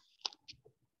Ireland.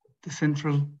 The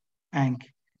Central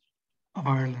Bank of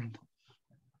Ireland.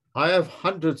 I have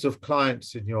hundreds of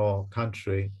clients in your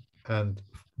country and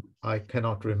I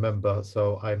cannot remember,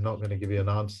 so I'm not going to give you an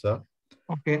answer.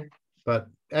 Okay. But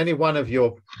any one of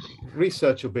your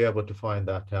research will be able to find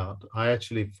that out. I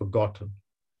actually forgotten.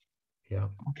 Yeah.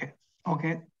 Okay.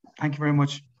 Okay. Thank you very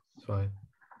much. It's fine.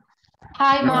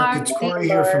 Hi, Mark. It's Corey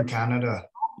here from Canada.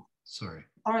 Sorry.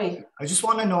 Sorry. I just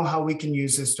want to know how we can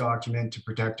use this document to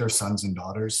protect our sons and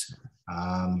daughters,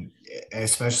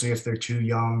 especially if they're too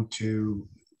young to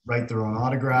write their own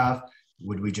autograph.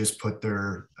 Would we just put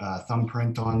their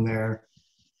thumbprint on there?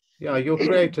 Yeah, you'll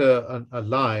create a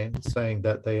line saying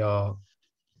that they are,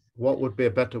 what would be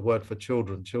a better word for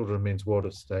children? Children means ward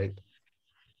of state.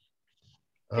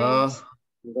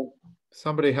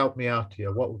 Somebody help me out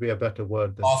here. What would be a better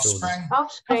word than offspring?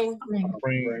 Offspring.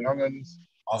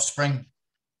 Offspring.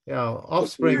 Yeah,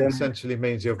 offspring essentially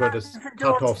means you're going to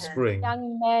cut off spring.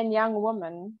 Young man, young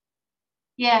woman.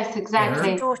 Yes,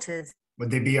 exactly. Daughters. Would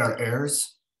they be our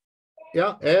heirs?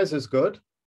 Yeah, heirs is good.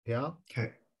 Yeah.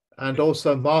 Okay. And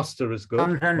also master is good.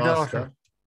 Sons and daughters.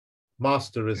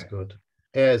 Master is good.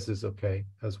 Heirs is okay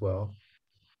as well.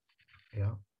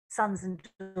 Yeah. Sons and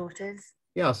daughters.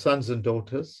 Yeah, sons and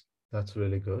daughters. That's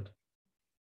really good.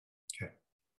 Okay.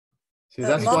 See,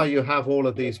 that's why you have all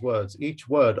of these words. Each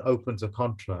word opens a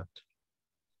contract.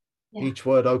 Yeah. Each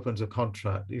word opens a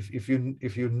contract. If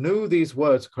you knew these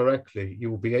words correctly, you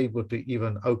will be able to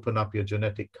even open up your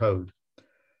genetic code,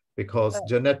 because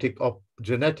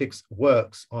genetics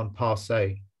works on parse,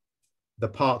 the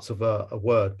parts of a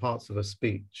word, parts of a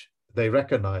speech. They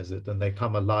recognize it and they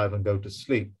come alive and go to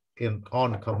sleep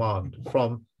on command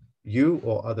from you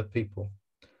or other people.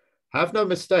 Have no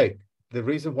mistake. The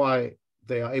reason why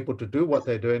they are able to do what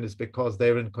they're doing is because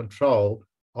they're in control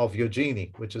of your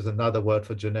gene, which is another word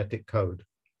for genetic code.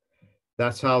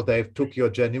 That's how they've took your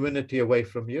genuinity away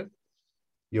from you,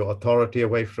 your authority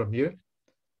away from you,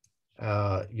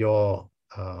 and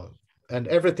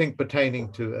everything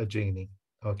pertaining to a genie.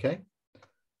 Okay,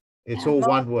 it's all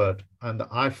one word, and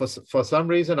for some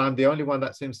reason I'm the only one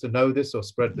that seems to know this or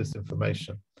spread this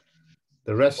information.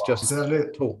 The rest just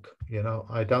talk. You know,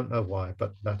 I don't know why,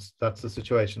 but that's the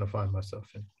situation I find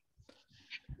myself in.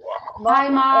 Hi,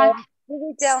 Mark. Will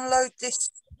we download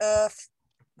this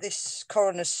this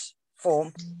coroner's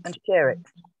form and share it?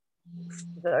 Is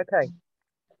that okay?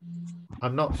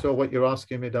 I'm not sure what you're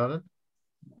asking me, darling.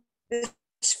 This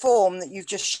form that you've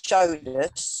just showed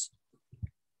us,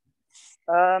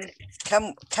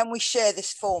 can we share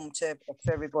this form to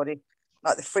everybody,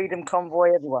 like the Freedom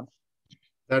Convoy, everyone?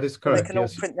 That is correct. They can all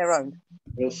print their own.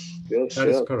 Yes, that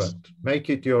is correct. Make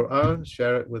it your own.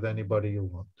 Share it with anybody you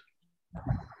want.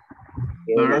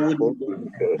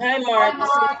 Hi,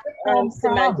 Mark. I'm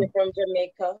Samantha from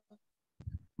Jamaica.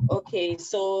 Okay,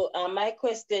 so my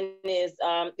question is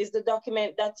the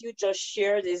document that you just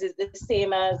shared, is it the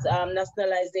same as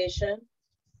nationalization?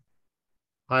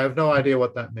 I have no idea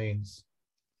what that means.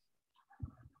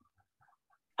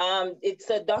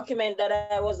 It's a document that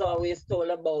I was always told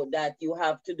about, that you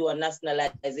have to do a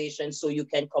nationalization so you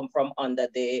can come from under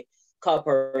the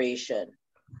corporation.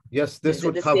 Yes, this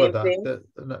would cover that.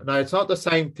 No, it's not the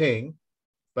same thing,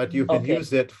 but you can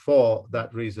use it for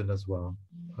that reason as well.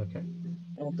 Okay.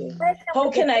 Okay. How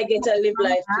can I get a Live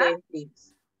Life claim,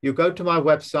 please? You go to my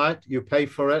website, you pay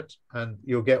for it, and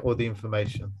you'll get all the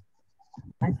information.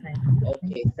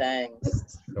 Okay,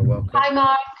 thanks. You're welcome. Hi,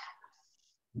 Mark.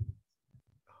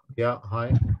 Yeah,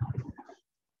 hi.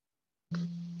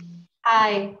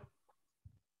 Hi.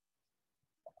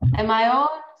 Am I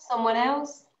on? Someone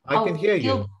else? I can hear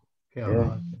you. Yeah, I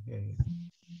can hear you.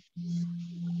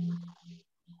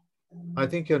 I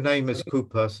think your name is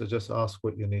Cooper, so just ask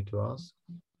what you need to ask.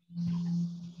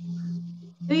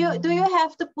 Do you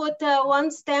have to put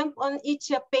one stamp on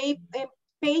each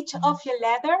page of your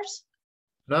letters?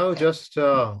 No, just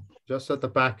at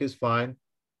the back is fine.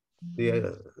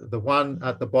 The one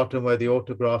at the bottom where the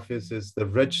autograph is the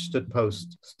registered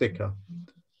post sticker.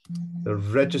 The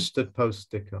registered post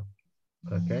sticker.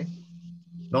 Okay.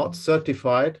 Not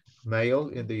certified mail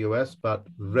in the US, but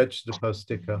registered post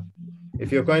sticker.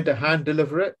 If you're going to hand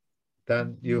deliver it,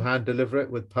 then you hand deliver it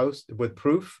with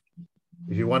proof.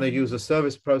 If you want to use a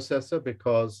service processor,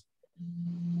 because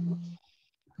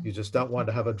You just don't want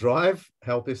to have a drive,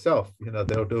 help yourself. You know,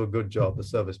 they'll do a good job, the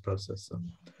service processor.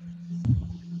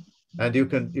 And you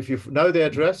can, if you know their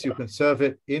address, you can serve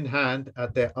it in hand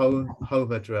at their own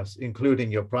home address,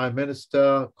 including your prime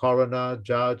minister, coroner,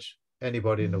 judge,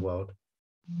 anybody in the world.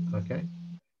 Okay.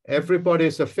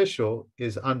 Everybody's official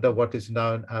is under what is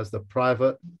known as the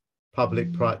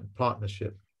private-public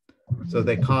partnership. So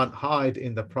they can't hide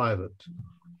in the private.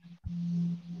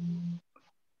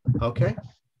 Okay.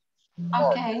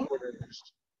 Okay.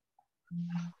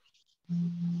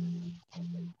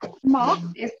 Mark,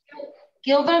 is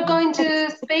Gilbert going to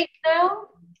speak now?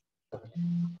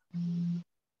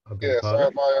 Yes,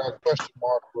 my question,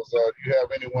 Mark, was do you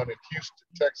have anyone in Houston,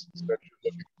 Texas that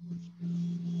you're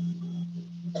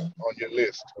looking on your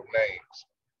list of names?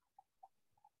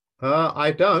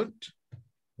 I don't.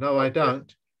 No, I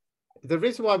don't. The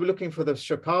reason why we're looking for the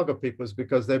Chicago people is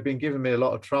because they've been giving me a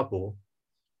lot of trouble.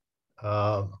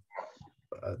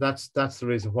 That's the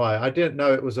reason why. I didn't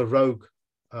know it was a rogue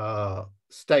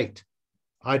state.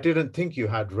 I didn't think you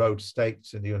had rogue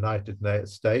states in the United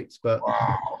States, but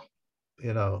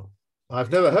you know,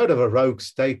 I've never heard of a rogue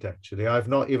state, actually. I've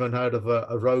not even heard of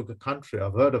a rogue country.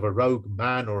 I've heard of a rogue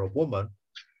man or a woman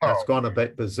that's gone a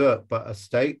bit berserk, but a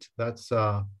state, that's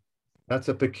a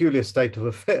peculiar state of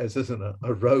affairs, isn't it?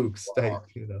 A rogue state,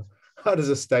 you know. How does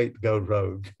a state go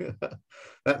rogue?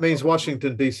 That means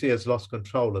Washington, D.C. has lost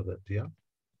control of it, yeah?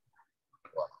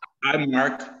 I'm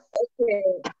Mark. Okay.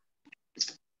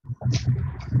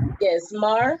 Yes,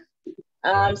 Mark.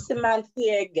 Samantha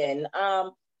here again.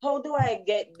 How do I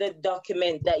get the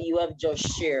document that you have just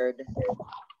shared?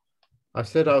 I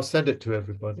said I'll send it to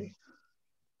everybody.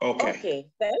 Okay. Okay,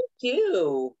 thank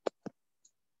you.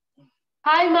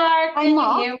 Hi, Mark. Hi,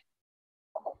 Mark. You?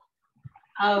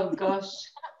 Oh, gosh.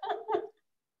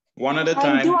 One at a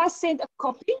time. Do I send a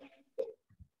copy?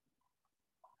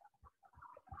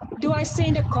 Do I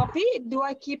send a copy? Do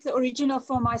I keep the original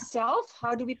for myself?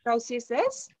 How do we process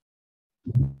this?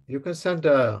 You can send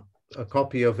a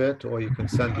copy of it, or you can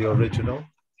send the original,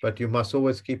 but you must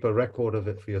always keep a record of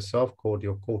it for yourself called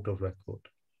your court of record.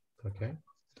 Okay?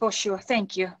 For sure.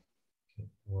 Thank you. You're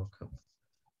welcome.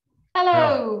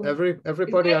 Hello. Now,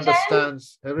 everybody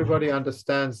understands. Everybody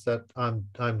understands that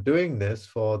I'm doing this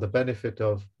for the benefit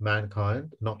of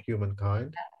mankind, not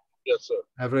humankind. Yes, sir.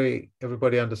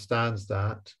 Everybody understands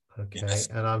that. Okay, yes.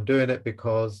 And I'm doing it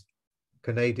because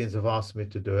Canadians have asked me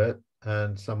to do it,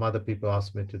 and some other people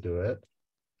asked me to do it,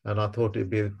 and I thought it'd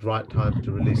be the right time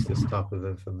to release this type of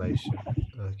information.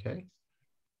 Okay.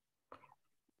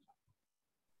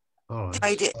 All right.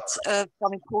 Made it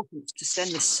some importance to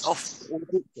send this off to all the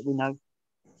groups that we know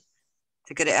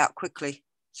to get it out quickly,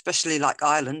 especially like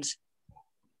Ireland.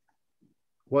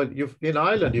 Well, in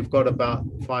Ireland, you've got about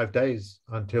 5 days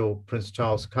until Prince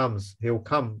Charles comes. He'll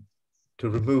come to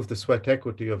remove the sweat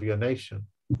equity of your nation.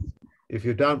 If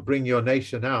you don't bring your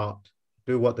nation out,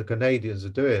 do what the Canadians are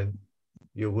doing,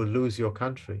 you will lose your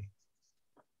country.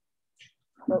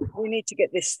 But we need to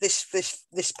get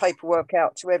this paperwork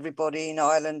out to everybody in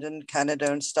Ireland and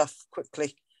Canada and stuff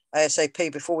quickly,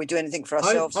 ASAP, before we do anything for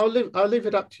ourselves. I'll leave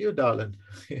it up to you, darling.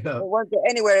 You know. We won't get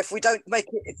anywhere if we don't make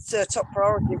it its top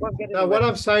priority. It won't get anywhere. Now, what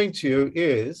I'm saying to you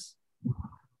is,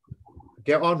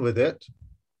 get on with it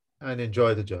and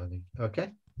enjoy the journey.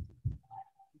 Okay.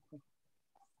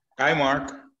 Hi,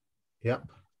 Mark. Yep.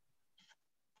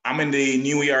 I'm in the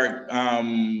New York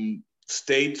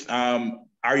state.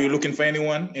 Are you looking for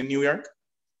anyone in New York?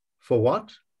 For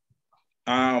what?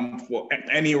 For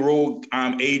any rogue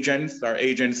agents or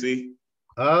agency?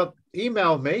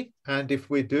 Email me, and if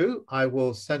we do, I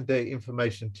will send the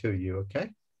information to you, okay?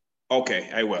 Okay,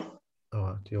 I will. All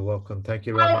right, you're welcome. Thank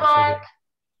you very much.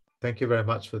 Thank you very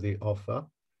much for the offer.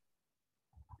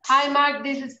 Hi, Mark.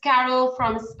 This is Carol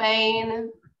from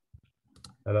Spain.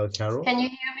 Hello, Carol. Can you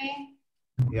hear me?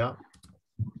 Yeah.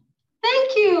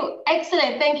 Thank you.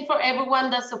 Excellent. Thank you for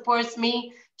everyone that supports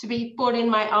me to be putting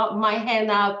my hand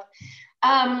up.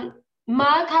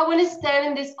 Mark, I want to stand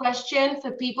in this question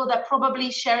for people that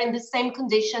probably share in the same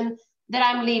condition that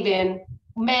I'm living,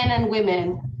 men and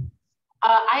women.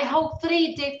 I hold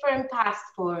 3 different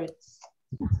passports.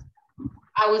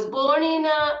 I was born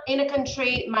in a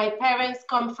country. My parents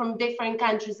come from different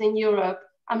countries in Europe.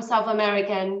 I'm South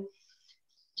American.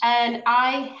 And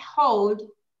I hold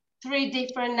 3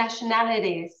 different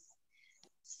nationalities.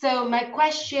 So my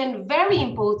question, very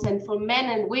important for men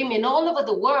and women all over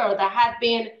the world that have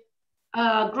been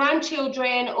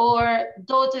grandchildren or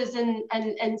daughters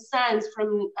and sons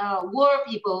from war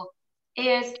people,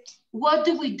 is what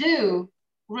do we do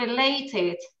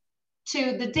related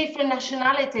to the different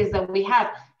nationalities that we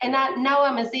have? And now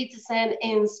I'm a citizen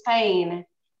in Spain.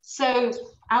 So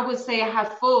I would say I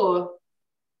have 4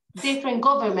 different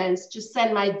governments to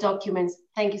send my documents.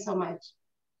 Thank you so much.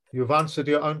 You've answered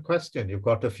your own question. You've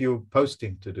got a few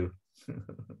posting to do.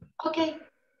 Okay.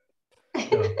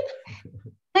 Yeah.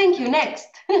 Thank you. Next.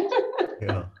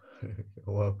 Yeah.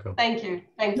 You're welcome. Thank you.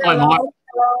 Thank you. Hi, Mark.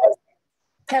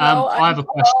 Hello. I have a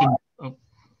question. Oh.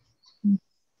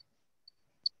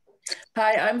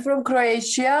 Hi, I'm from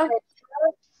Croatia,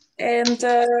 and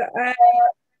I'm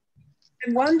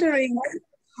wondering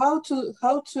how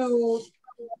to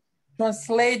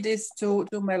translate this to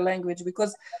my language,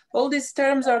 because all these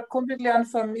terms are completely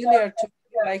unfamiliar to me,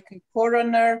 like a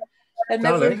coroner. I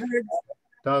never heard.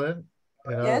 Darling,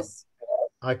 you know, yes?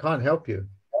 I can't help you.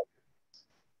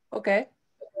 Okay.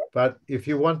 But if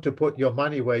you want to put your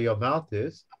money where your mouth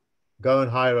is, go and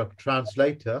hire a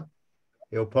translator.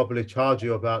 He'll probably charge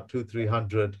you about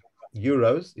 200-300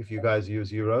 euros if you guys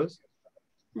use euros,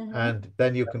 and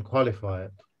then you can qualify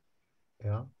it.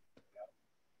 Yeah,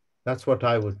 that's what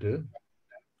I would do.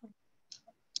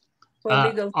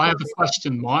 I have a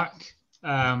question, Mark.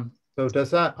 So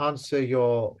does that answer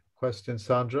your question,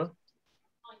 Sandra?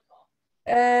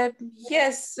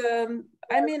 Yes.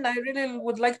 I mean, I really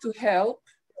would like to help,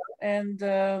 and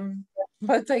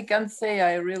but I can't say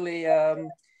I really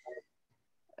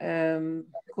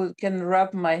can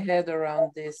wrap my head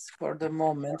around this for the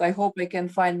moment. I hope I can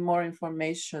find more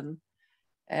information.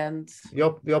 And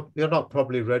you're not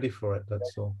probably ready for it.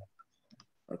 That's all.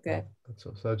 Okay. That's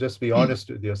all. So just be honest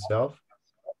with yourself,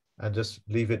 and just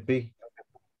leave it be.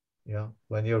 Yeah.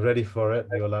 When you're ready for it,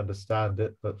 you'll understand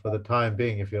it. But for the time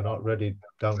being, if you're not ready,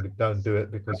 don't do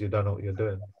it, because you don't know what you're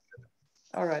doing.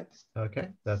 All right. Okay.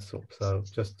 That's all. So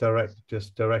just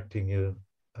directing you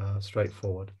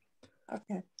straightforward.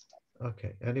 Okay.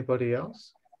 Okay. Anybody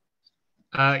else?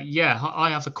 Yeah, I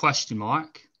have a question,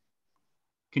 Mark.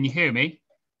 Can you hear me?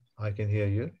 I can hear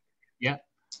you. Yeah,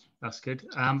 that's good.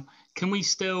 Can we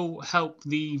still help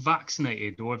the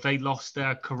vaccinated, or have they lost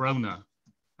their corona,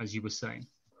 as you were saying?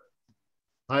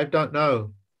 I don't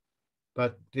know,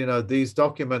 but you know, these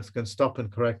documents can stop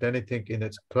and correct anything in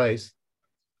its place.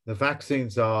 The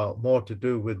vaccines are more to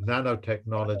do with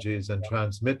nanotechnologies and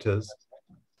transmitters,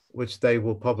 which they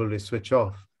will probably switch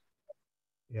off.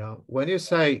 Yeah. When you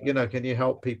say, you know, can you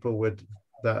help people with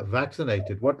that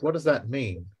vaccinated, what does that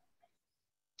mean?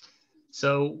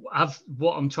 So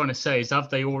what I'm trying to say is, have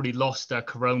they already lost their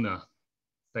corona,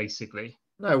 basically?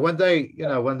 No, when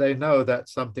they know that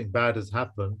something bad has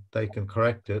happened, they can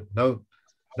correct it. No,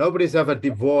 nobody's ever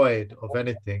devoid of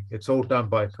anything. It's all done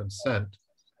by consent.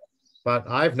 But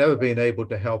I've never been able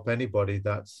to help anybody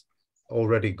that's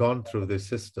already gone through this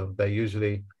system. They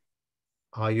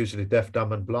are usually deaf,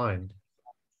 dumb, and blind.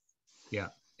 Yeah.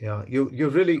 Yeah. You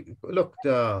really look.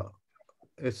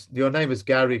 Your name is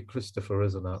Gary Christopher,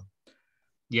 isn't it?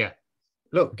 Yeah.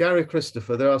 Look, Gary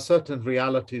Christopher, there are certain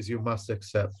realities you must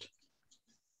accept.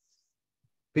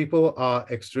 People are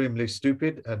extremely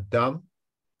stupid and dumb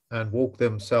and walk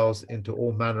themselves into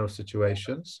all manner of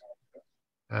situations.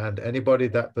 And anybody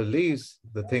that believes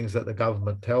the things that the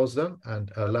government tells them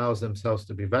and allows themselves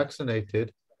to be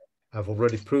vaccinated have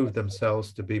already proved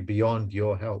themselves to be beyond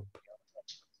your help.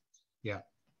 Yeah.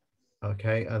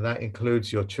 Okay. And that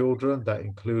includes your children. That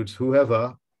includes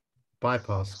whoever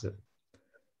bypassed it.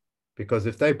 Because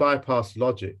if they bypass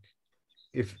logic,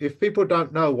 if people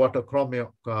don't know what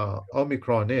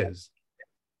Omicron is,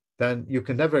 then you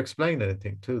can never explain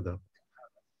anything to them.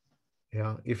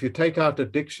 Yeah. If you take out a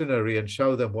dictionary and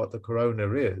show them what the corona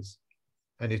is,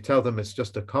 and you tell them it's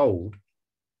just a cold,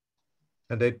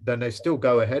 and then they still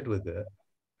go ahead with it,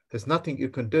 there's nothing you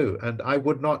can do. And I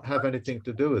would not have anything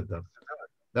to do with them.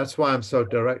 That's why I'm so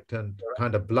direct and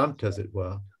kind of blunt, as it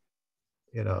were.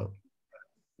 You know,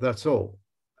 that's all.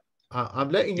 I'm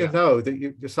letting you know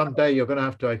that someday you're going to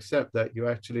have to accept that you're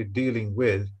actually dealing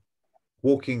with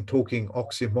walking, talking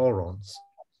oxymorons.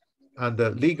 And the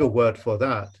legal word for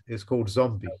that is called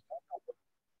zombie.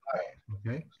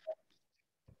 Okay.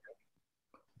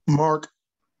 Mark,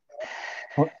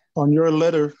 on your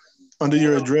letter, under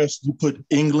your address, you put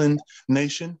England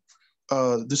nation.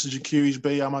 This is Jakiri's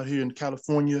Bay. I'm out here in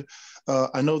California.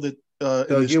 I know that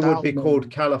so you would be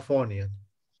called Californian.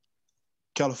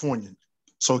 Californian.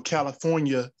 So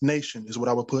California nation is what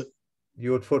I would put.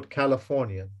 You would put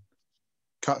Californian.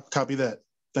 Copy that.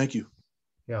 Thank you.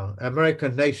 Yeah,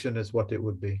 American nation is what it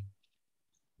would be.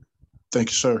 Thank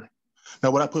you, sir.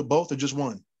 Now, would I put both or just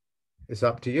one? It's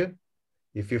up to you.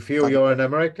 If you feel you're an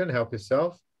American, help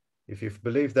yourself. If you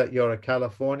believe that you're a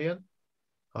Californian,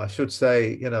 I should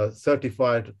say, you know,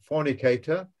 certified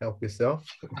fornicator, help yourself.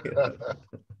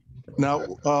 Now,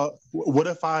 what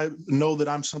if I know that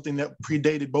I'm something that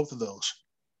predated both of those?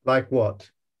 Like what?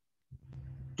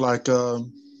 like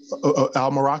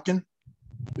Al Moroccan.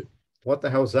 What the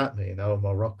hell's that mean, Al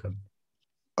Moroccan?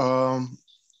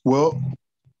 Well,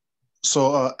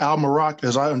 so Al Moroccan,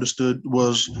 as I understood,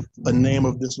 was a name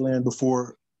of this land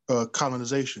before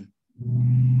colonization.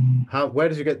 Where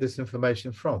did you get this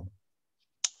information from?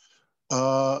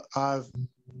 I've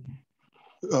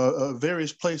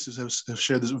various places have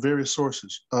shared this, various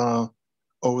sources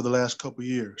over the last couple of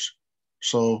years.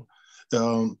 So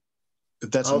if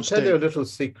that's a mistake. I'll tell you a little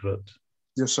secret.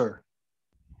 Yes, sir.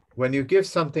 When you give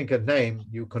something a name,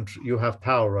 you have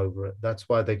power over it. That's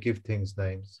why they give things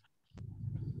names.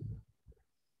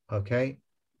 Okay?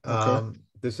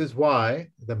 This is why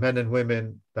the men and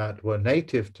women that were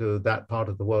native to that part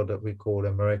of the world that we call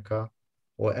America,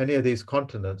 or any of these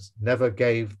continents, never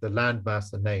gave the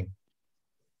landmass a name,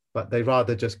 but they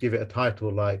rather just give it a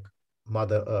title like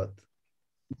Mother Earth.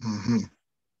 Mm-hmm.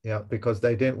 Yeah, because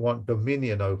they didn't want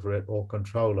dominion over it or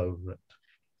control over it.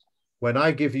 When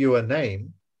I give you a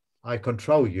name, I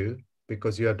control you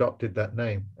because you adopted that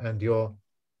name, and your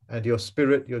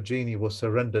spirit, your genie, will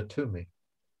surrender to me.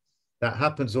 That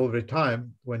happens all the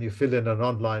time when you fill in an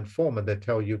online form and they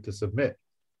tell you to submit.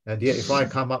 And yet, if I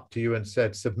come up to you and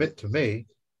said, submit to me,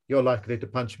 you're likely to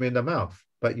punch me in the mouth,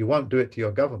 but you won't do it to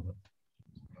your government.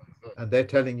 And they're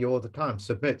telling you all the time,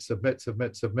 submit, submit,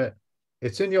 submit, submit.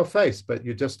 It's in your face, but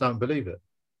you just don't believe it.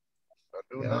 I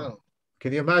do now.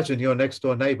 Can you imagine your next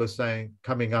door neighbor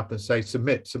coming up and say,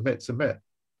 submit, submit, submit?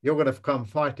 You're going to come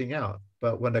fighting out.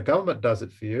 But when the government does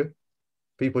it for you,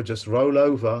 people just roll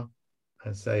over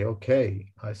and say,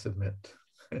 okay, I submit.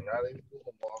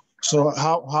 So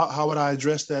how would I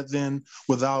address that then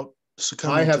without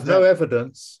succumbing I have to that? no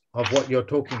evidence of what you're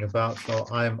talking about, so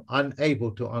I am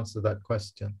unable to answer that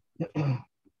question.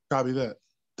 Copy that.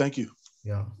 Thank you.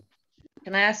 Yeah.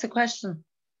 Can I ask a question?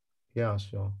 Yeah,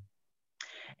 sure.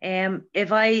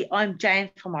 I'm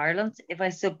Jane from Ireland. If I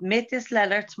submit this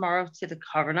letter tomorrow to the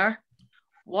coroner,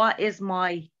 what is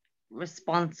my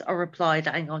response or reply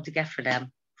that I'm going to get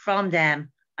from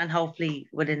them, and hopefully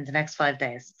within the next 5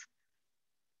 days?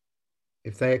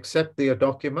 If they accept the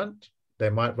document, they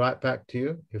might write back to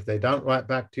you. If they don't write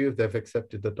back to you, they've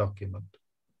accepted the document.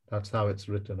 That's how it's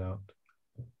written out.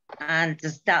 And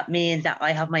does that mean that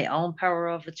I have my own power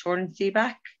of attorney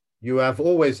back? You have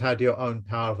always had your own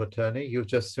power of attorney. You've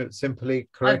just simply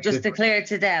corrected. I've just declared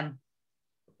to them.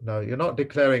 No, you're not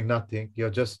declaring nothing.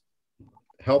 You're just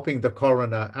helping the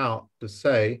coroner out to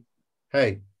say,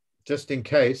 hey, just in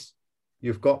case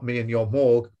you've got me in your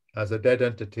morgue as a dead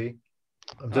entity,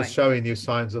 I'm just showing you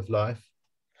signs of life.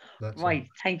 That's right. All.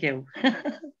 Thank you.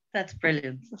 That's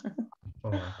brilliant.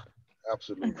 All right.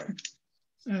 Absolutely.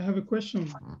 I have a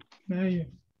question. May I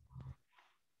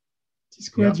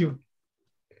discord you?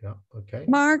 Yeah, okay.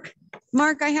 Mark,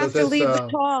 I have to leave the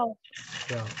call.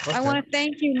 Yeah, okay. I want to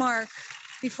thank you, Mark,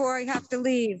 before I have to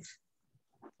leave.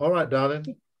 All right,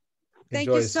 darling. Thank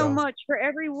you so much for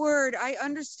every word. I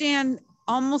understand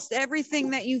almost everything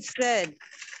that you've said.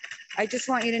 I just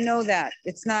want you to know that.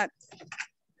 It's not.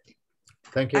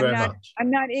 Thank you very much. I'm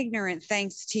not ignorant,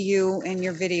 thanks to you and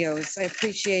your videos. I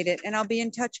appreciate it. And I'll be in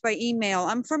touch by email.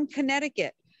 I'm from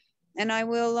Connecticut, and I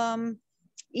will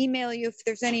email you if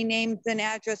there's any names and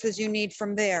addresses you need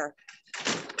from there.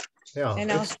 Yeah,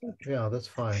 and yeah, that's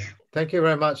fine. Thank you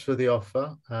very much for the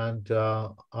offer, and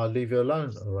I'll leave you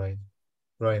alone,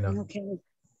 Raina. Okay,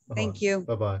 thank you.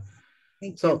 Bye-bye.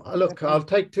 So look, I'll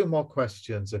take 2 more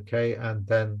questions, okay, and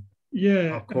then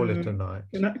I'll call it a night.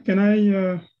 Can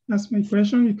I ask my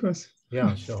question? Because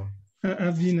yeah, sure.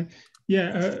 I've been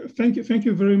thank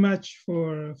you very much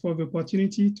for the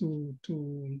opportunity to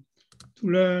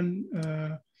learn.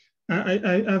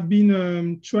 I've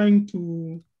been trying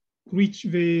to reach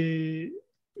the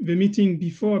meeting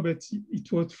before, but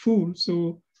it was full.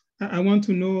 So I want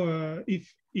to know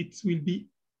if it will be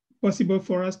possible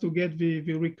for us to get the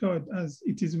record as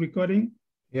it is recording.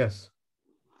 Yes.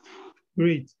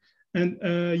 Great. And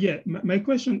yeah, my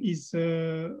question is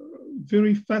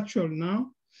very factual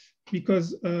now,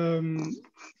 because I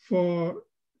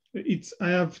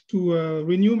have to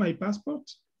renew my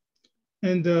passport,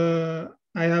 and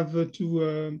I have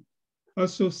to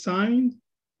also sign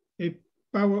a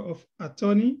power of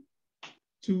attorney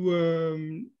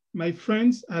to my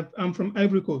friends. I'm from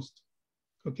Ivory Coast,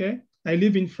 okay? I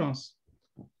live in France,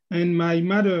 and my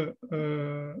mother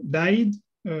died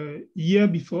a year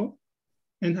before,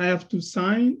 and I have to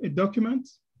sign a document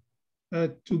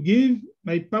to give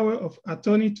my power of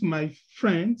attorney to my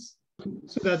friends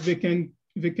so that they can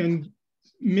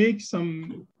make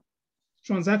some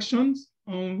transactions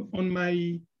on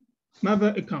my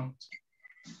mother account.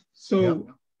 So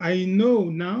I know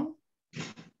now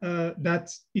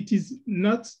that it is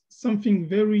not something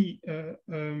very,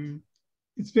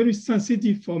 it's very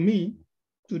sensitive for me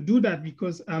to do that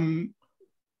because I'm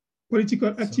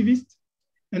political activist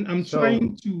and I'm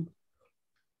trying to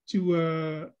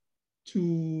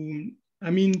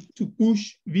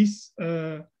push these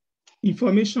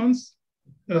informations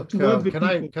toward the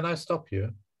people. Can I stop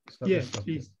you? Yes,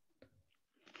 please.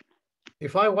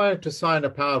 If I wanted to sign a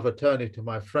power of attorney to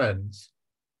my friends,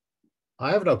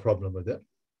 I have no problem with it.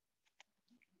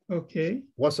 Okay.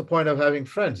 What's the point of having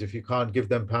friends if you can't give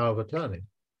them power of attorney?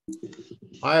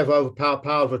 I have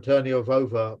power of attorney of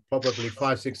over probably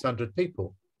 500-600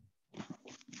 people.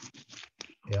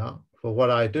 Yeah, for what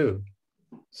I do.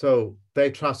 So they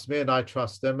trust me and I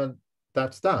trust them, and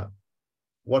that's that.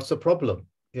 What's the problem?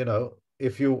 You know,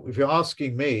 if you're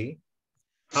asking me,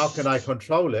 how can I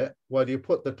control it? Well, you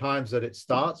put the times that it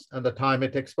starts and the time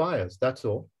it expires. That's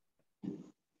all.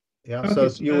 Yeah. Okay, so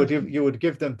you would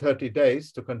give them 30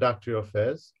 days to conduct your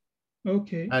affairs.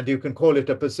 Okay. And you can call it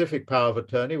a specific power of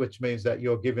attorney, which means that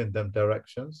you're giving them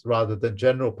directions rather than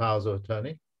general powers of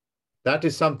attorney. That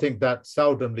is something that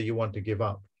seldomly you want to give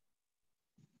up.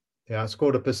 Yeah, it's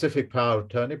called a specific power of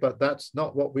attorney, but that's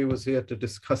not what we was here to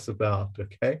discuss about,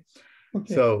 okay?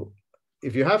 So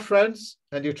if you have friends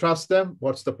and you trust them,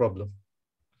 what's the problem?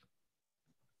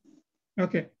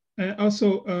 Okay.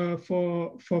 Also,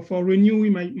 for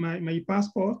renewing my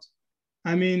passport,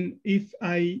 I mean, if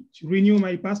I renew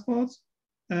my passport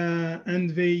and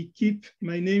they keep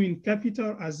my name in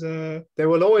capital as a... They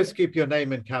will always keep your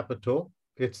name in capital.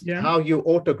 It's how you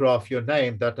autograph your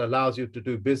name that allows you to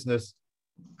do business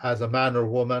as a man or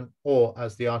woman or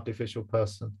as the artificial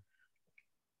person.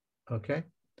 Okay.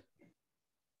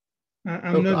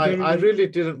 I really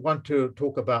didn't want to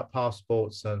talk about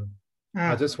passports, and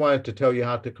I just wanted to tell you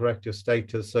how to correct your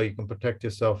status so you can protect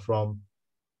yourself from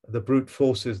the brute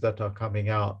forces that are coming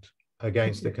out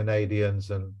against the Canadians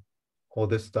and all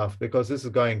this stuff, because this is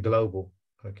going global.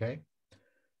 Okay.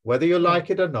 Whether you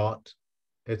like it or not,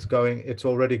 it's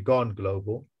already gone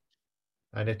global.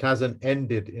 And it hasn't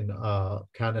ended in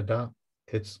Canada.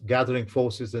 It's gathering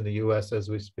forces in the US as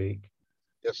we speak.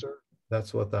 Yes, sir.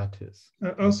 That's what that is.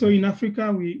 Also in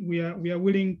Africa, we are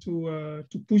willing to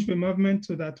push the movement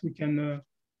so that we can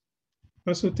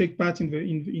also take part in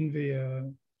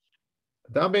the.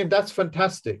 I mean, that's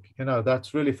fantastic. You know,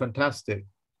 that's really fantastic.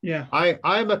 Yeah.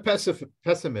 I'm a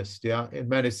pessimist, yeah, in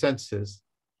many senses,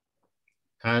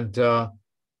 and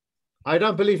I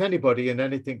don't believe anybody in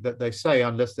anything that they say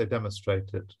unless they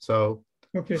demonstrate it. So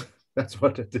that's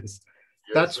what it is.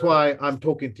 Yes, that's why I'm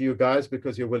talking to you guys,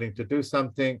 because you're willing to do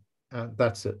something, and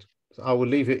that's it. So I will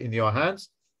leave it in your hands,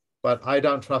 but I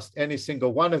don't trust any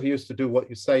single one of you to do what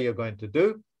you say you're going to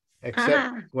do,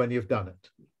 except when you've done it.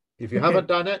 If you haven't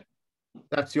done it,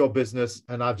 that's your business,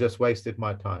 and I've just wasted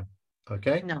my time.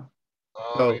 Okay? No.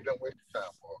 So, you don't waste time.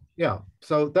 Yeah,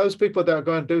 so those people that are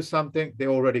going to do something, they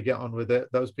already get on with it.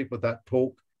 Those people that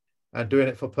talk and doing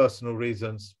it for personal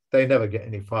reasons, they never get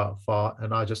any far,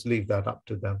 and I just leave that up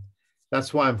to them.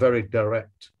 That's why I'm very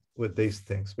direct with these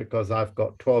things, because I've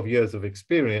got 12 years of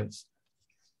experience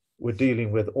with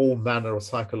dealing with all manner of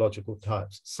psychological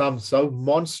types, some so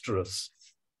monstrous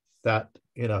that,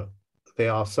 you know, they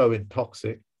are so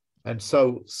intoxic, and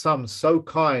some so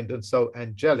kind and so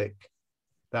angelic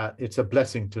that it's a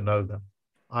blessing to know them.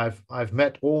 I've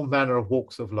met all manner of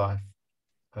walks of life.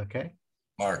 Okay.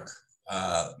 Mark,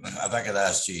 if I could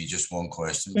ask you just one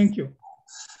question. Thank you.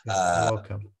 You're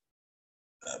welcome.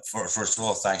 First of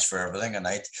all, thanks for everything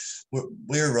tonight.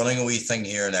 We're running a wee thing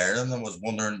here in Ireland, and was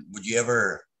wondering, would you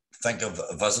ever think of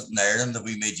visiting Ireland if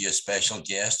we made you a special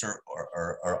guest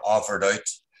or offered out,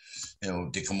 you know,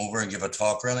 to come over and give a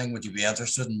talk or anything? Would you be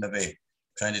interested in maybe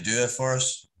trying to do it for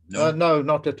us? No,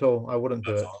 not at all. I wouldn't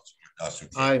do it. That's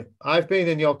okay. I've been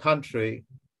in your country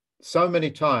so many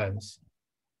times,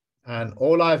 and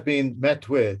all I've been met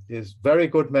with is very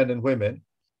good men and women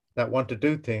that want to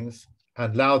do things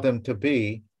and allow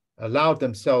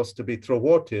themselves to be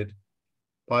thwarted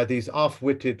by these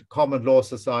half-witted common law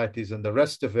societies and the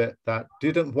rest of it that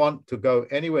didn't want to go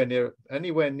anywhere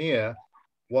near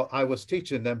what I was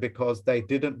teaching them, because they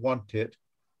didn't want it,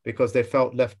 because they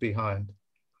felt left behind.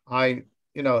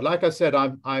 You know, like I said,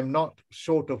 I'm not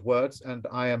short of words, and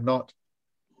I'm not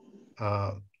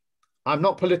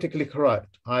politically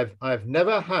correct. I've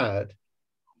never had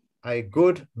a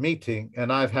good meeting,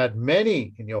 and I've had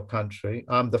many in your country.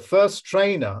 I'm the first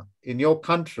trainer in your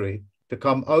country to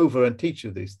come over and teach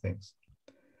you these things.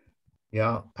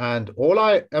 Yeah, and all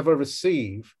I ever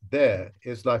receive there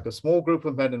is like a small group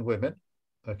of men and women,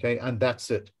 okay, and that's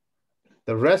it.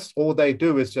 The rest, all they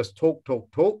do is just talk,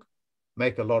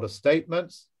 make a lot of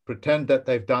statements, pretend that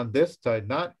they've done this, done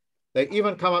that. They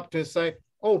even come up to and say,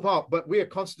 oh, Mark, but we are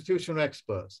constitutional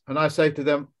experts. And I say to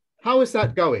them, how is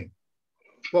that going?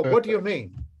 Well, what do you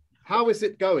mean? How is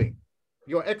it going?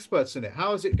 You're experts in it.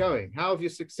 How is it going? How have you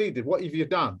succeeded? What have you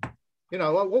done? You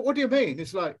know, what do you mean?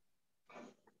 It's like,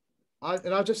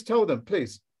 I just tell them,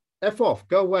 please, F off,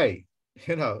 go away.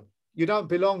 You know, you don't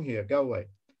belong here, go away.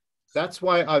 That's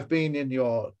why I've been in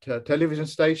your television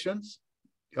stations.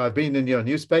 I've been in your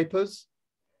newspapers,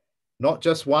 not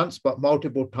just once, but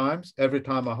multiple times, every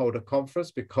time I hold a conference,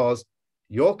 because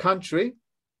your country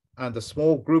and the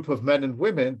small group of men and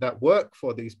women that work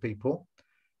for these people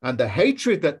and the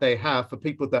hatred that they have for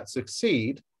people that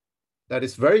succeed, that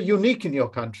is very unique in your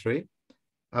country,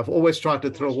 I've always tried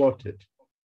to thwart it.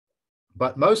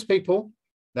 But most people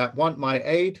that want my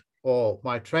aid or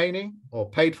my training or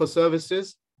paid for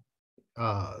services,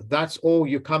 that's all,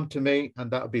 you come to me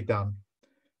and that'll be done.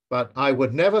 But I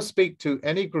would never speak to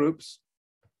any groups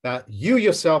that you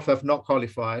yourself have not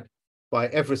qualified by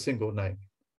every single name.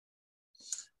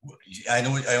 I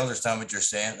understand what you're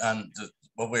saying, and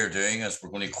what we're doing is we're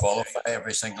going to qualify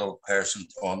every single person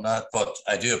on that. But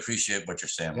I do appreciate what you're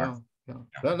saying, Mark.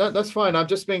 Yeah. That's fine. I'm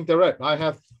just being direct. I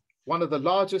have one of the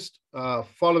largest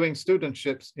following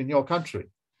studentships in your country.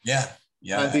 Yeah.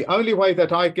 And the only way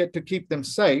that I get to keep them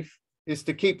safe is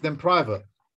to keep them private.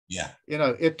 Yeah. You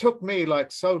know, it took me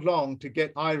like so long to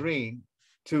get Irene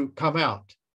to come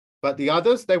out, but the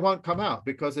others, they won't come out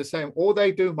because they're saying all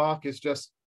they do, Mark, is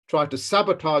just try to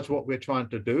sabotage what we're trying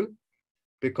to do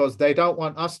because they don't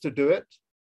want us to do it.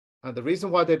 And the reason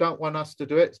why they don't want us to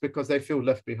do it is because they feel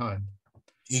left behind.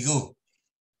 Ego.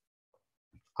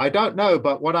 I don't know,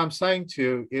 but what I'm saying to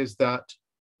you is that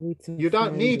you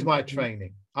don't need my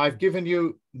training. I've given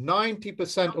you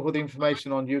 90% of all the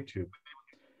information on YouTube.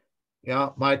 Yeah,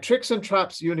 my Tricks and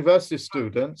Traps university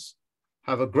students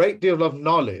have a great deal of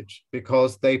knowledge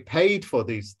because they paid for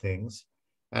these things,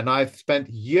 and I've spent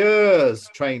years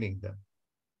training them.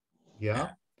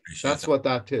 Yeah, that's what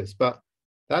that is. But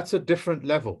that's a different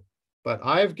level. But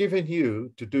I've given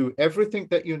you to do everything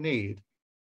that you need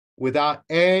without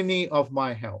any of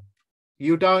my help.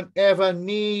 You don't ever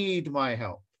need my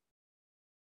help.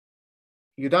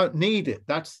 You don't need it.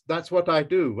 That's what I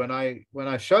do. When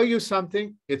I show you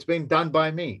something, it's been done by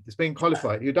me. It's been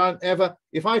qualified. You don't ever,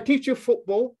 if I teach you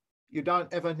football, you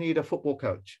don't ever need a football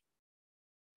coach.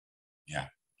 Yeah.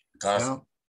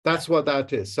 That's what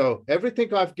that is. So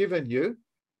everything I've given you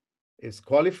is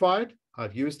qualified.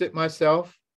 I've used it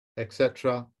myself,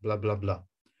 etc. Blah, blah, blah.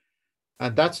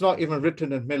 And that's not even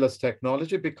written in Miller's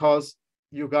technology because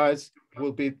you guys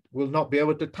will not be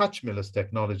able to touch Miller's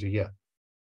technology yet.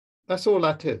 That's all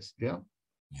that is, yeah?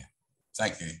 Yeah,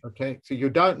 thank you. Okay, so you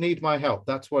don't need my help.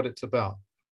 That's what it's about.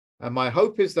 And my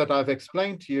hope is that I've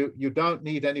explained to you, you don't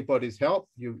need anybody's help.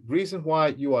 The reason why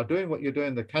you are doing what you're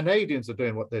doing, the Canadians are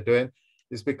doing what they're doing,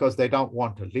 is because they don't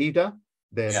want a leader.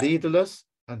 They're leaderless,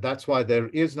 and that's why there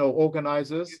is no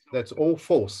organizers. That's all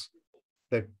false.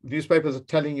 The newspapers are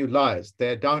telling you lies.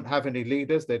 They don't have any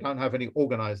leaders. They don't have any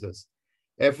organizers.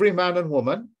 Every man and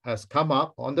woman has come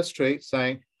up on the street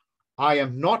saying, I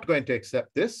am not going to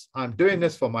accept this. I'm doing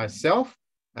this for myself.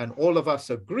 And all of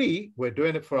us agree we're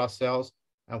doing it for ourselves.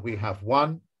 And we have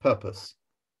one purpose.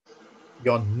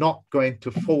 You're not going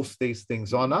to force these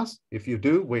things on us. If you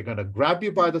do, we're going to grab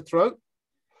you by the throat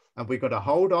and we're going to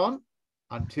hold on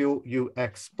until you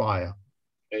expire.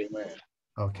 Amen.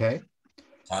 Okay.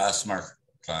 Class, Mark.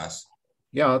 Class.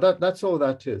 Yeah, that's all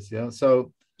that is. Yeah.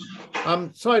 So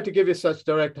I'm sorry to give you such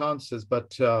direct answers,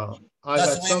 but I've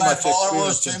had so much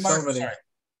experience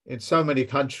in so many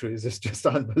countries. It's just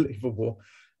unbelievable.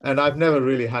 And I've never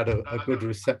really had a good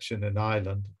reception in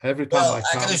Ireland. Every time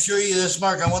I can assure you this,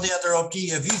 Mark. I want to interrupt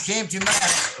you. If you came to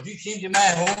my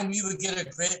home, you would get a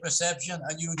great reception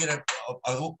and you would get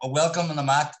a welcome and a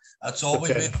mat. That's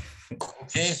always been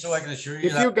okay. So I can assure you.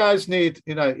 If you guys need,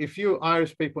 if you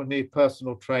Irish people need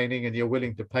personal training and you're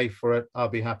willing to pay for it, I'll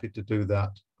be happy to do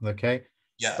that. Okay.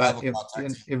 Yeah. But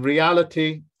in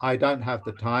reality, I don't have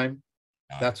the time.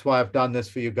 No. That's why I've done this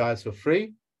for you guys for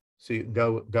free, so you can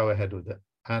go ahead with it.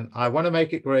 And I want to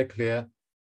make it very clear,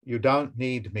 you don't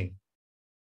need me.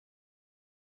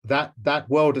 That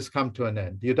world has come to an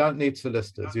end. You don't need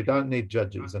solicitors, you don't need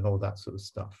judges and all that sort of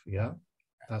stuff. Yeah,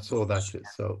 that's all that is.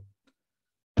 So,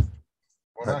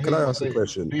 can I ask a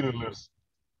question?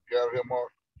 Mark.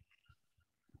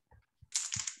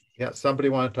 Yeah, somebody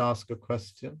wanted to ask a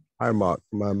question. Hi, Mark.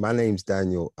 My name's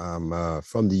Daniel. I'm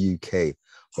from the UK,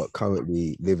 but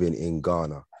currently living in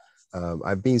Ghana.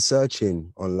 I've been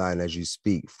searching online as you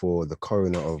speak for the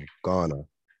coroner of Ghana,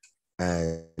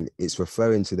 and it's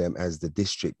referring to them as the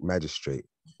district magistrate.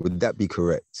 Would that be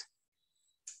correct?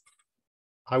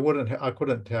 I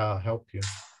couldn't help you.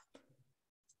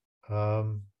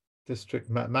 District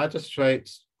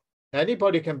magistrates,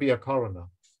 anybody can be a coroner.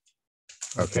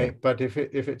 Okay, but if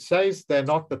it says they're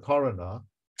not the coroner,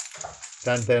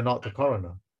 then they're not the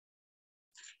coroner.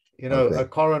 You know, a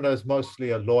coroner is mostly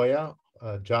a lawyer,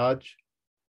 a judge,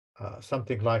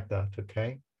 something like that.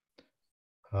 Okay.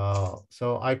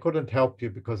 So I couldn't help you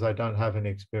because I don't have any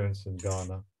experience in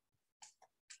Ghana.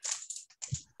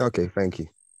 Okay, thank you.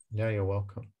 Yeah, you're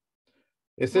welcome.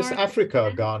 Is this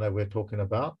Africa, Ghana, we're talking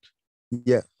about?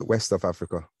 Yeah, west of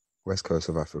Africa, west coast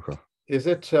of Africa. Is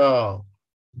it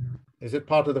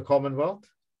part of the Commonwealth?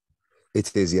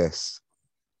 It is, yes.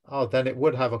 Oh, then it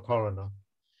would have a coroner.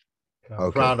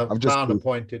 Okay. Crown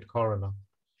appointed coroner.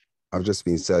 I've just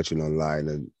been searching online,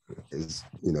 and is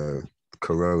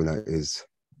corona is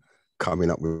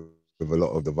coming up with a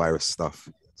lot of the virus stuff.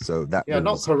 So that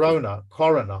not corona,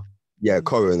 coroner. Yeah,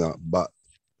 coroner, but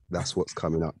that's what's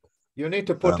coming up. You need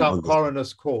to put up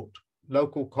coroner's court,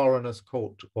 local coroner's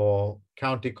court, or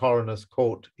county coroner's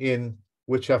court in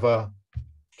whichever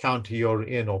county you're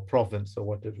in, or province, or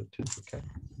whatever it is. Okay.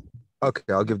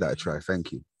 Okay, I'll give that a try.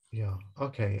 Thank you. Yeah.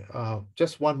 Okay.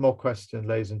 Just one more question,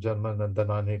 ladies and gentlemen, and then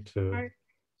I need to.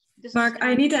 Mark,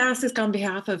 I need to ask this on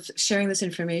behalf of sharing this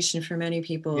information for many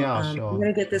people. Yeah, sure. I'm going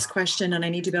to get this question, and I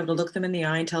need to be able to look them in the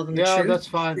eye and tell them the truth. Yeah, that's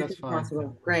fine. That's fine.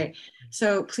 Possible. Great.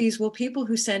 So please, will people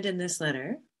who send in this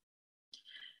letter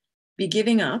be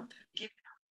giving up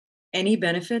any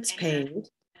benefits paid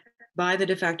by the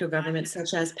de facto government,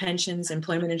 such as pensions,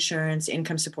 employment insurance,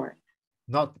 income support?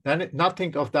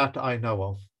 Nothing of that I know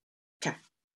of. Okay.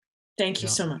 Thank you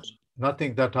so much.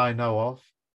 Nothing that I know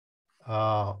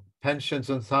of. Pensions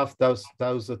and stuff,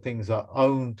 those are things that are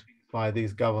owned by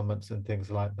these governments and things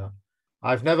like that.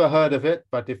 I've never heard of it,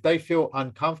 but if they feel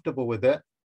uncomfortable with it,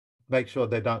 make sure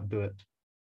they don't do it.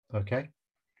 Okay?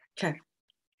 Okay.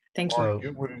 Thank you. Mark,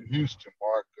 Edward in Houston,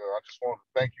 Mark. I just want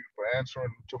to thank you for answering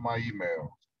to my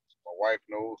email. My wife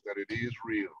knows that it is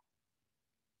real.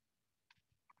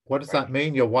 What does that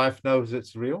mean? Your wife knows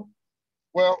it's real?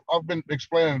 Well, I've been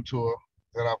explaining to her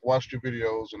that I've watched your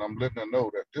videos, and I'm letting her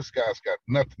know that this guy's got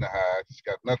nothing to hide. He's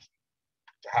got nothing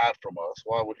to hide from us.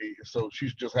 Why would he? So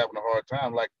she's just having a hard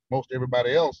time, like most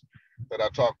everybody else that I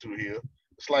talk to here.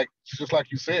 It's just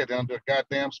like you said, they're under a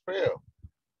goddamn spell.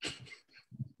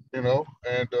 You know,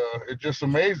 and it just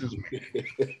amazes me.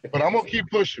 But I'm gonna keep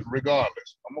pushing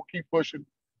regardless. I'm gonna keep pushing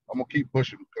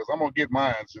because I'm gonna get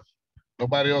mine. If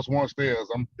nobody else wants theirs,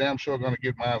 I'm damn sure gonna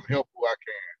get mine and help who I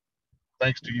can.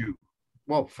 Thanks to you.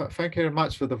 Well, thank you very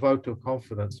much for the vote of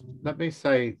confidence. Let me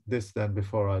say this then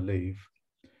before I leave.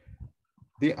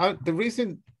 The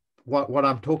reason what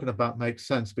I'm talking about makes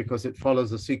sense because it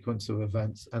follows a sequence of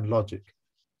events and logic.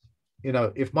 You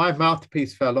know, if my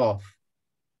mouthpiece fell off,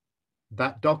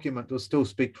 that document will still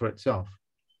speak for itself.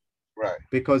 Right.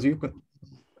 Because you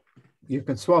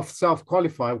can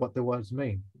self-qualify what the words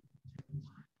mean.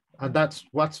 And that's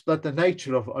the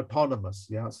nature of autonomous.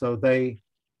 Yeah. So they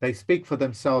speak for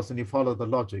themselves and you follow the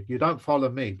logic. You don't follow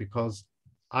me because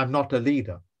I'm not a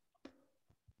leader.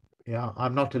 Yeah,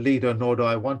 I'm not a leader, nor do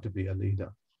I want to be a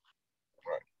leader.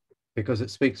 Right. Because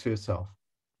it speaks for itself.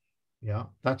 Yeah,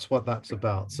 that's what that's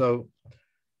about. So,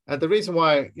 and the reason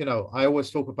why, you know, I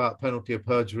always talk about penalty of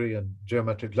perjury and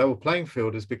geometric level playing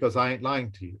field is because I ain't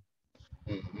lying to you.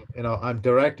 Mm-hmm. You know, I'm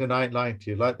direct and I ain't lying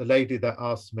to you. Like the lady that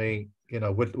asked me, you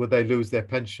know, would they lose their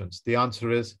pensions? The answer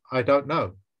is, I don't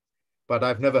know. But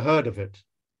I've never heard of it.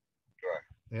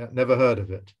 Right. Yeah, never heard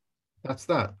of it. That's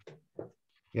that.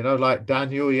 You know, like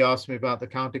Daniel, he asked me about the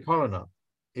county coroner.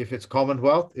 If it's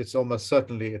Commonwealth, it's almost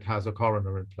certainly it has a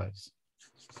coroner in place.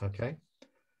 Okay.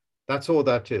 That's all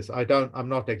that is. I'm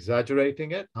not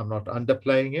exaggerating it. I'm not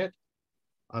underplaying it.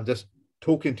 I'm just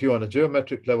talking to you on a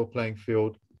geometric level playing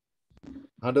field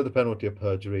under the penalty of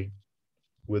perjury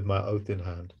with my oath in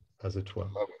hand, as it were.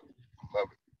 Love it. Love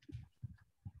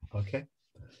it. Okay.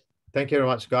 Thank you very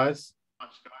much, guys.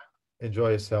 Enjoy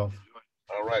yourself.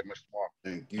 All right, Mr. Mark.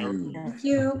 Thank you. Thank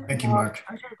you. Thank you, Mark.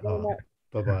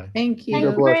 Bye-bye. Thank you.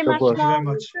 Thank you very much. Thank you very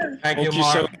much. Thank you,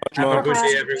 Mark. Have a good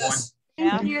day, everyone.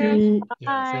 Thank you.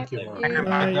 Thank you, Mark.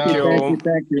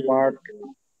 Thank you, Mark.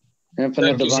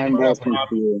 Infinite divine blessings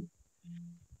to you.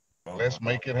 Let's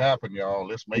make it happen, y'all.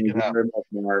 Let's make it happen. Very much,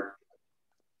 Mark.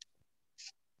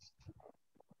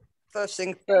 First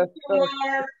thing first,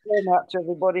 very much,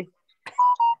 everybody.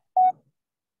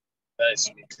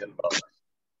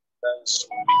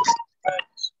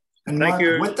 And Mark,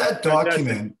 with that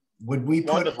document, would we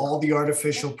put all the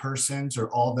artificial persons or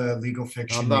all the legal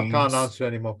fiction names? I can't answer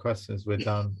any more questions. We're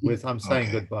done. I'm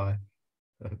saying goodbye.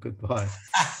 Goodbye.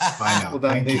 Bye now.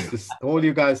 Thank you. All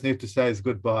you guys need to say is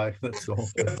goodbye. That's all.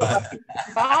 Bye.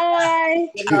 Bye.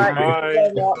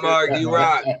 Mark, you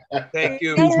rock. Thank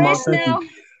you. Damn.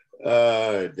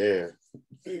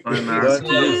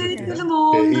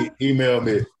 Email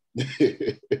me.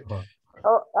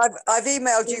 Oh, I've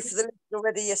emailed you for the list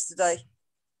already yesterday.